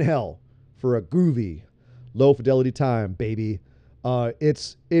Bodybuilder in Hell for a groovy, low fidelity time, baby.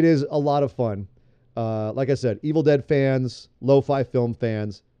 It is a lot of fun. Like I said, Evil Dead fans, lo-fi film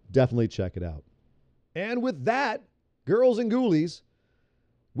fans, definitely check it out. And with that, girls and ghoulies,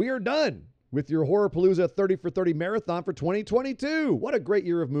 we are done with your Horrorpalooza 30 for 30 marathon for 2022. What a great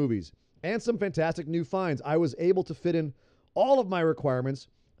year of movies. And some fantastic new finds. I was able to fit in all of my requirements,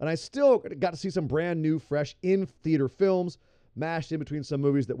 and I still got to see some brand new, fresh in-theater films mashed in between some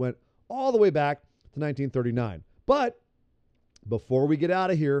movies that went all the way back to 1939. But before we get out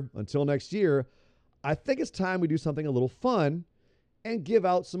of here, until next year, I think it's time we do something a little fun and give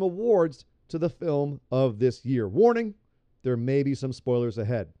out some awards to the film of this year. Warning, there may be some spoilers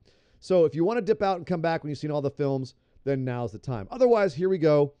ahead. So if you want to dip out and come back when you've seen all the films, then now's the time. Otherwise, here we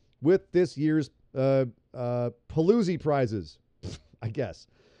go with this year's Paloozy prizes, I guess.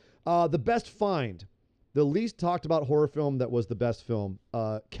 The best find, the least talked about horror film that was the best film,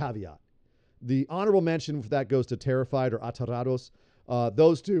 Caveat. The honorable mention for that goes to Terrified or Aterrados.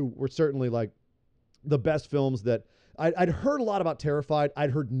 Those two were certainly like the best films that I'd heard a lot about. Terrified.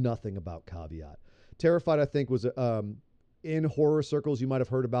 I'd heard nothing about Caveat. Terrified, I think, was in horror circles. You might have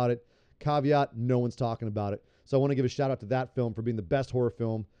heard about it. Caveat, no one's talking about it. So I want to give a shout out to that film for being the best horror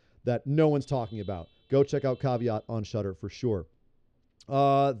film that no one's talking about. Go check out Caveat on Shudder for sure.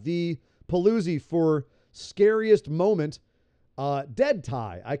 The Paloozy for scariest moment, dead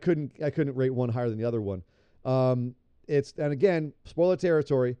tie. I couldn't rate one higher than the other one. And again, spoiler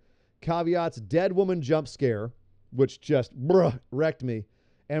territory. Caveat's dead woman jump scare, which just wrecked me,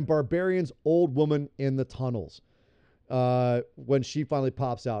 and Barbarian's old woman in the tunnels. When she finally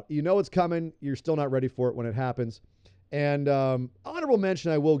pops out, you know it's coming. You're still not ready for it when it happens. And honorable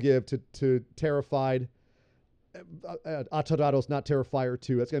mention I will give to Terrified. Aterrados, not Terrifier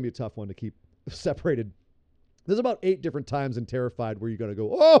 2. That's going to be a tough one to keep separated. There's about 8 different times in Terrified where you're going to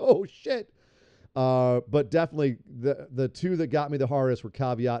go, oh, shit. But definitely the two that got me the hardest were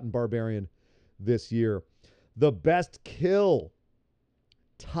Caveat and Barbarian this year. The best kill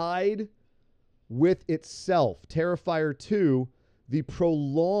tied with itself. Terrifier 2, the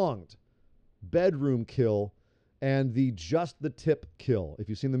prolonged bedroom kill, and the just the tip kill. If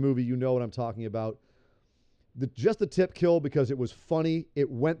you've seen the movie, you know what I'm talking about. Just the tip kill, because it was funny. It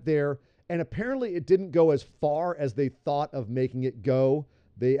went there, and apparently it didn't go as far as they thought of making it go.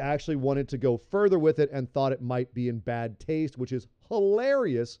 They actually wanted to go further with it and thought it might be in bad taste, which is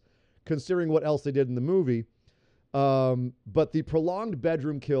hilarious considering what else they did in the movie. But the prolonged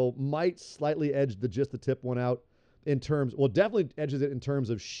bedroom kill might slightly edge the just the tip one out in terms, well, definitely edges it in terms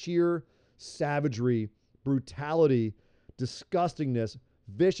of sheer savagery, brutality, disgustingness,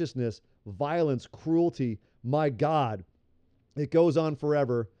 viciousness, violence, cruelty. My God, it goes on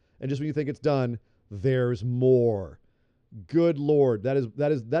forever. And just when you think it's done, there's more. Good Lord. That is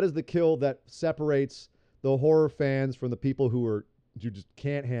the kill that separates the horror fans from the people who just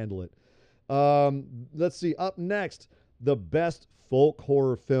can't handle it. Let's see. Up next, the best folk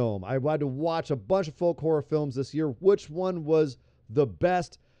horror film. I had to watch a bunch of folk horror films this year. Which one was the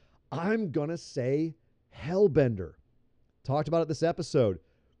best? I'm going to say Hellbender. Talked about it this episode.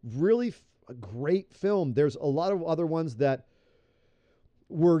 Really a great film. There's a lot of other ones that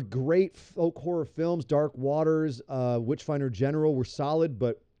were great folk horror films. Dark Waters, Witchfinder General were solid,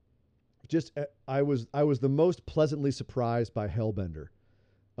 but just I was the most pleasantly surprised by Hellbender.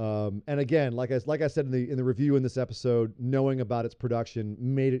 And again, like I said in the review in this episode, knowing about its production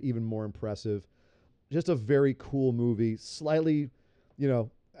made it even more impressive. Just a very cool movie, slightly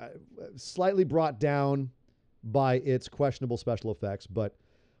brought down by its questionable special effects, but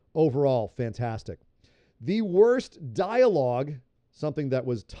overall fantastic. The worst dialogue, something that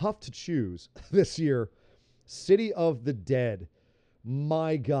was tough to choose this year, City of the Dead.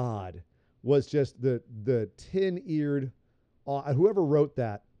 My God, was just the tin-eared. Whoever wrote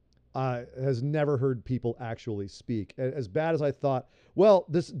that has never heard people actually speak. As bad as I thought. Well,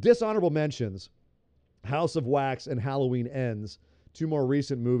 this dishonorable mentions, House of Wax and Halloween Ends, two more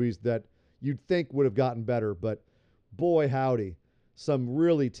recent movies that you'd think would have gotten better, but boy howdy, some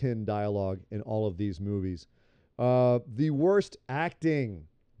really tin dialogue in all of these movies. The worst acting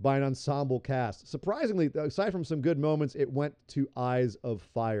by an ensemble cast. Surprisingly, aside from some good moments, it went to Eyes of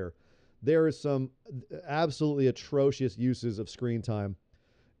Fire. There is some absolutely atrocious uses of screen time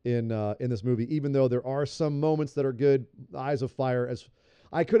in this movie, even though there are some moments that are good. Eyes of Fire, as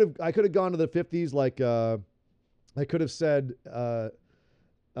I could have gone to the 50s, like I could have said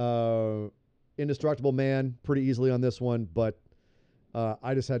Indestructible Man pretty easily on this one, but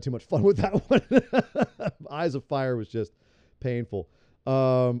I just had too much fun with that one. Eyes of Fire was just painful.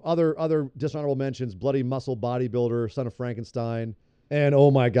 Other dishonorable mentions: Bloody Muscle Bodybuilder, Son of Frankenstein, and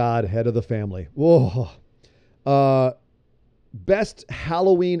oh my God, Head of the Family. Whoa. Best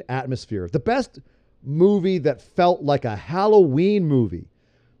Halloween atmosphere. The best movie that felt like a Halloween movie.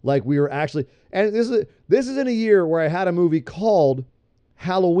 Like we were actually, and this is in a year where I had a movie called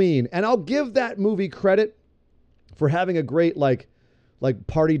Halloween, and I'll give that movie credit for having a great like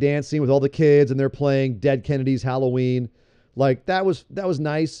party dance scene with all the kids and they're playing Dead Kennedy's Halloween. Like that was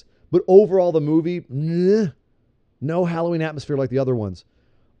nice, but overall the movie, no Halloween atmosphere like the other ones.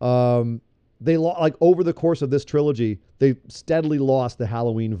 They like over the course of this trilogy, they steadily lost the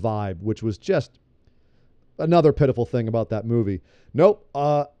Halloween vibe, which was just another pitiful thing about that movie. Nope.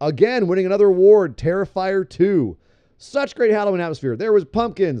 Again, winning another award, Terrifier 2. Such great Halloween atmosphere. There was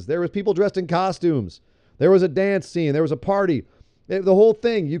pumpkins. There was people dressed in costumes. There was a dance scene. There was a party. The whole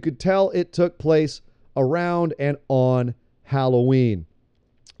thing, you could tell it took place around and on Halloween.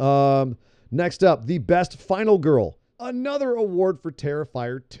 Next up, the best final girl. Another award for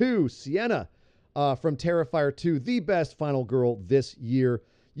Terrifier 2. Sienna from Terrifier 2, the best final girl this year.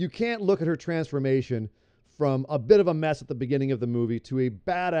 You can't look at her transformation from a bit of a mess at the beginning of the movie to a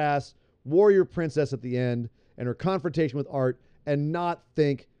badass warrior princess at the end and her confrontation with Art and not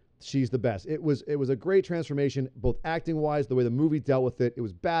think she's the best. It was a great transformation, both acting-wise, the way the movie dealt with it. It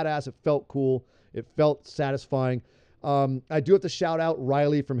was badass. It felt cool. It felt satisfying. I do have to shout out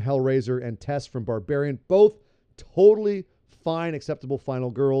Riley from Hellraiser and Tess from Barbarian. Both totally fine, acceptable final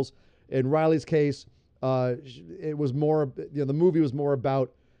girls. In Riley's case, it was more, the movie was more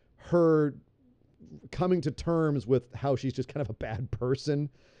about her coming to terms with how she's just kind of a bad person.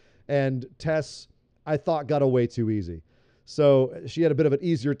 And Tess, I thought, got away too easy. So she had a bit of an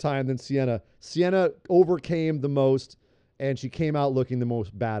easier time than Sienna. Sienna overcame the most, and she came out looking the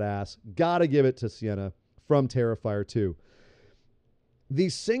most badass. Gotta give it to Sienna from Terrifier 2. The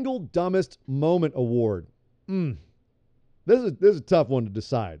single dumbest moment award. This is a tough one to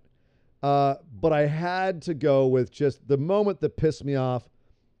decide. But I had to go with just the moment that pissed me off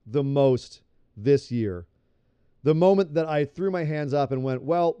the most this year. The moment that I threw my hands up and went,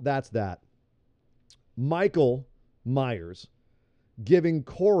 well, that's that. Michael Myers giving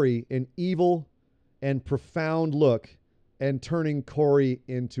Corey an evil and profound look and turning Corey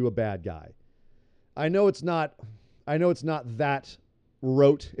into a bad guy. I know it's not that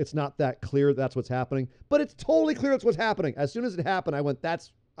rote. It's not that clear that's what's happening, but it's totally clear that's what's happening. As soon as it happened, I went,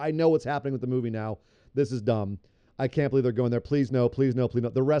 I know what's happening with the movie now. This is dumb. I can't believe they're going there. Please no, please no, please no.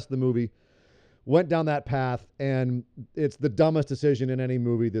 The rest of the movie went down that path, and it's the dumbest decision in any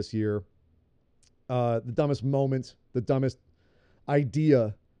movie this year. The dumbest moment, the dumbest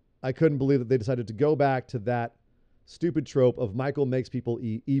idea. I couldn't believe that they decided to go back to that stupid trope of Michael makes people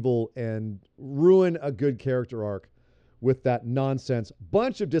evil and ruin a good character arc with that nonsense.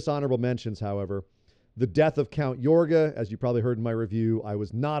 Bunch of dishonorable mentions, however. The death of Count Yorga, as you probably heard in my review, I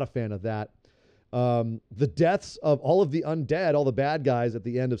was not a fan of that. The deaths of all of the undead, all the bad guys at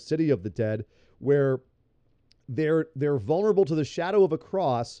the end of City of the Dead, where they're vulnerable to the shadow of a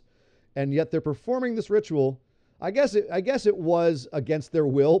cross, and yet they're performing this ritual. I guess it was against their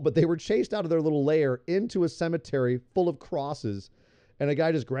will, but they were chased out of their little lair into a cemetery full of crosses, and a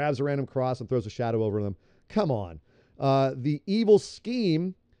guy just grabs a random cross and throws a shadow over them. Come on. The evil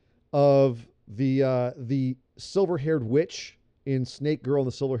scheme of the silver-haired witch in Snake Girl and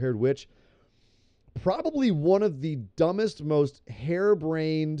the Silver-Haired Witch, probably one of the dumbest, most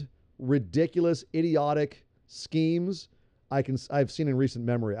harebrained, ridiculous, idiotic schemes I've seen in recent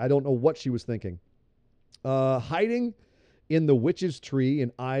memory. I don't know what she was thinking. Hiding in the witch's tree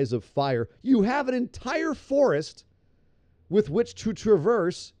in Eyes of Fire. You have an entire forest with which to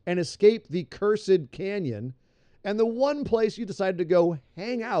traverse and escape the cursed canyon, and the one place you decided to go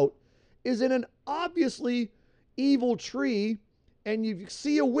hang out is in an obviously evil tree, and you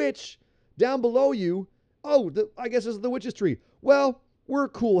see a witch down below you. Oh, I guess this is the witch's tree. Well, we're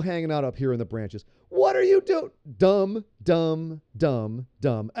cool hanging out up here in the branches. What are you doing? Dumb, dumb, dumb,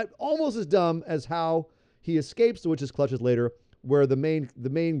 dumb. Almost as dumb as how he escapes the witch's clutches later, where the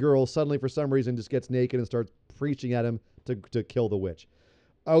main girl suddenly, for some reason, just gets naked and starts preaching at him to kill the witch.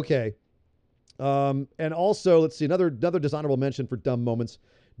 Okay. And also, let's see, another dishonorable mention for dumb moments.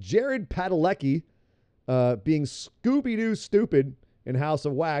 Jared Padalecki being Scooby-Doo stupid in House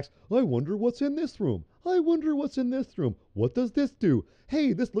of Wax. I wonder what's in this room. I wonder what's in this room. What does this do?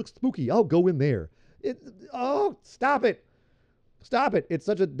 Hey, this looks spooky. I'll go in there. Stop it. Stop it. It's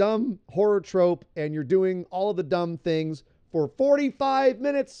such a dumb horror trope, and you're doing all of the dumb things for 45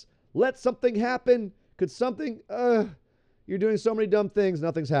 minutes. Let something happen. Could something... You're doing so many dumb things,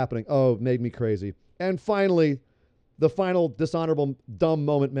 nothing's happening. Oh, it made me crazy. And finally, the final dishonorable dumb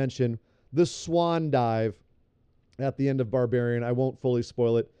moment mention, the swan dive at the end of Barbarian. I won't fully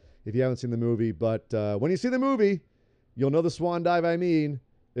spoil it if you haven't seen the movie, but when you see the movie, you'll know the swan dive I mean.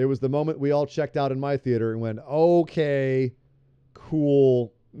 It was the moment we all checked out in my theater and went, okay,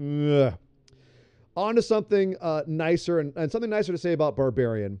 cool. Ugh. On to something nicer, and something nicer to say about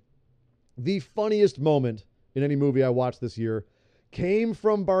Barbarian. The funniest moment in any movie I watched this year came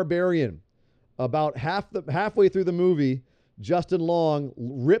from Barbarian. About halfway through the movie, Justin Long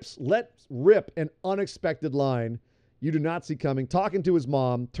lets rip an unexpected line you do not see coming, talking to his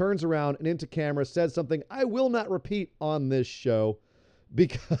mom, turns around and into camera, says something I will not repeat on this show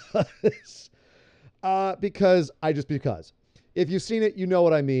because if you've seen it, you know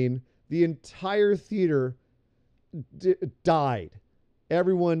what I mean. The entire theater died.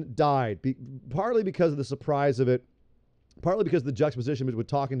 Everyone died, partly because of the surprise of it, partly because of the juxtaposition with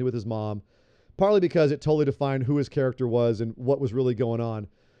talking with his mom, partly because it totally defined who his character was and what was really going on.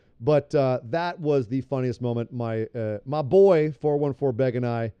 But that was the funniest moment. My boy, 414 Beg and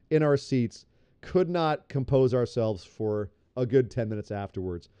I, in our seats, could not compose ourselves for a good 10 minutes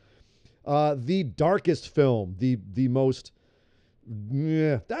afterwards. The darkest film, the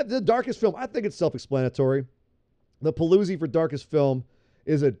darkest film, I think it's self-explanatory. The Palooza for darkest film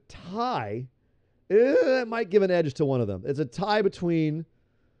is a tie. It might give an edge to one of them. It's a tie between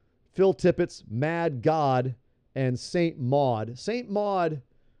Phil Tippett's Mad God and Saint Maud. Saint Maud,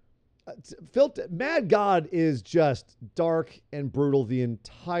 Mad God is just dark and brutal the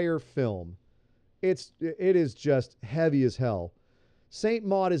entire film. It is just heavy as hell. Saint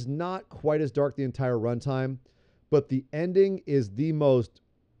Maud is not quite as dark the entire runtime, but the ending is the most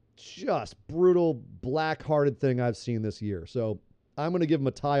just brutal, black-hearted thing I've seen this year. So I'm going to give him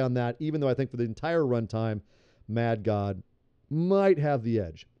a tie on that, even though I think for the entire runtime, Mad God might have the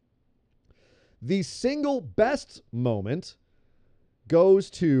edge. The single best moment goes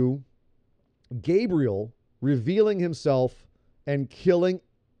to Gabriel revealing himself and killing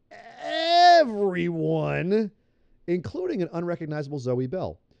everyone, including an unrecognizable Zoe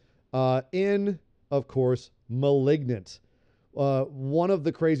Bell, in, of course, Malignant. One of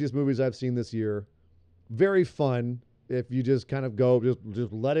the craziest movies I've seen this year. Very fun if you just kind of go,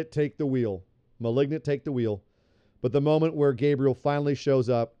 just let it take the wheel. Malignant, take the wheel. But the moment where Gabriel finally shows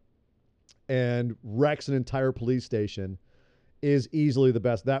up and wrecks an entire police station is easily the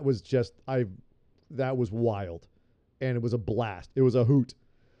best. That was wild. And it was a blast. It was a hoot.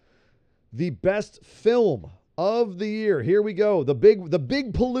 The best film of the year. Here we go. The big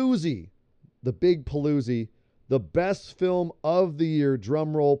Paloozie. The big Paloozie. The best film of the year.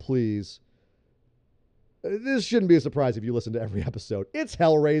 Drum roll, please. This shouldn't be a surprise if you listen to every episode. It's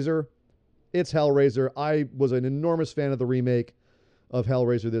Hellraiser. It's Hellraiser. I was an enormous fan of the remake of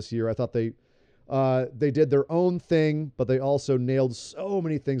Hellraiser this year. I thought they did their own thing, but they also nailed so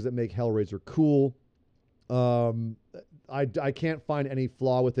many things that make Hellraiser cool. I can't find any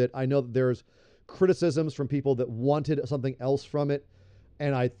flaw with it. I know that there's criticisms from people that wanted something else from it,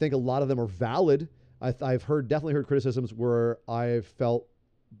 and I think a lot of them are valid. I've definitely heard criticisms where I felt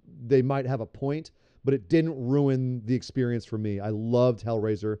they might have a point, but it didn't ruin the experience for me. I loved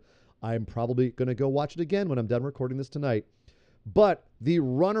Hellraiser. I'm probably going to go watch it again when I'm done recording this tonight. But the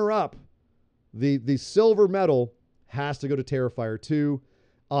runner-up, the silver medal, has to go to Terrifier 2.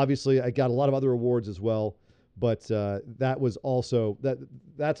 Obviously, I got a lot of other awards as well, but that was also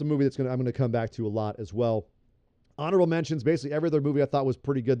that's a movie I'm going to come back to a lot as well. Honorable mentions, basically every other movie I thought was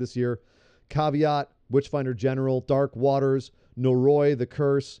pretty good this year. Caveat, Witchfinder General, Dark Waters, Noroi, The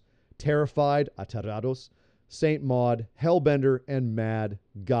Curse, Terrified, Aterrados, Saint Maud, Hellbender, and Mad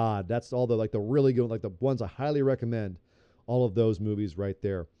God. That's all the really good, the ones I highly recommend. All of those movies right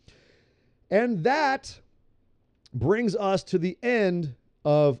there. And that brings us to the end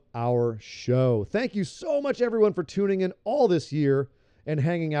of our show. Thank you so much, everyone, for tuning in all this year and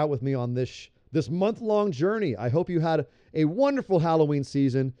hanging out with me on this month-long journey. I hope you had a wonderful Halloween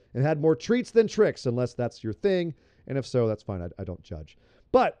season and had more treats than tricks, unless that's your thing. And if so, that's fine. I don't judge.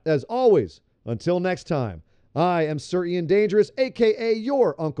 But as always, until next time, I am Sir Ian Dangerous, a.k.a.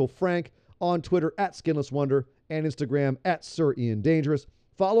 your Uncle Frank, on Twitter @SkinlessWonder and Instagram @Sir Ian Dangerous.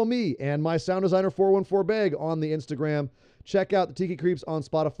 Follow me and my sound designer 414beg on the Instagram. Check out the Tiki Creeps on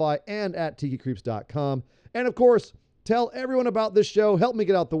Spotify and at tikicreeps.com. And of course, tell everyone about this show. Help me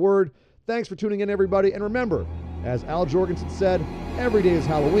get out the word. Thanks for tuning in, everybody. And remember, as Al Jorgensen said, every day is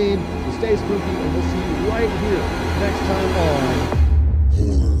Halloween. So stay spooky, and we'll see you right here next time on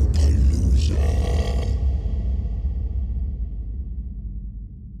Horror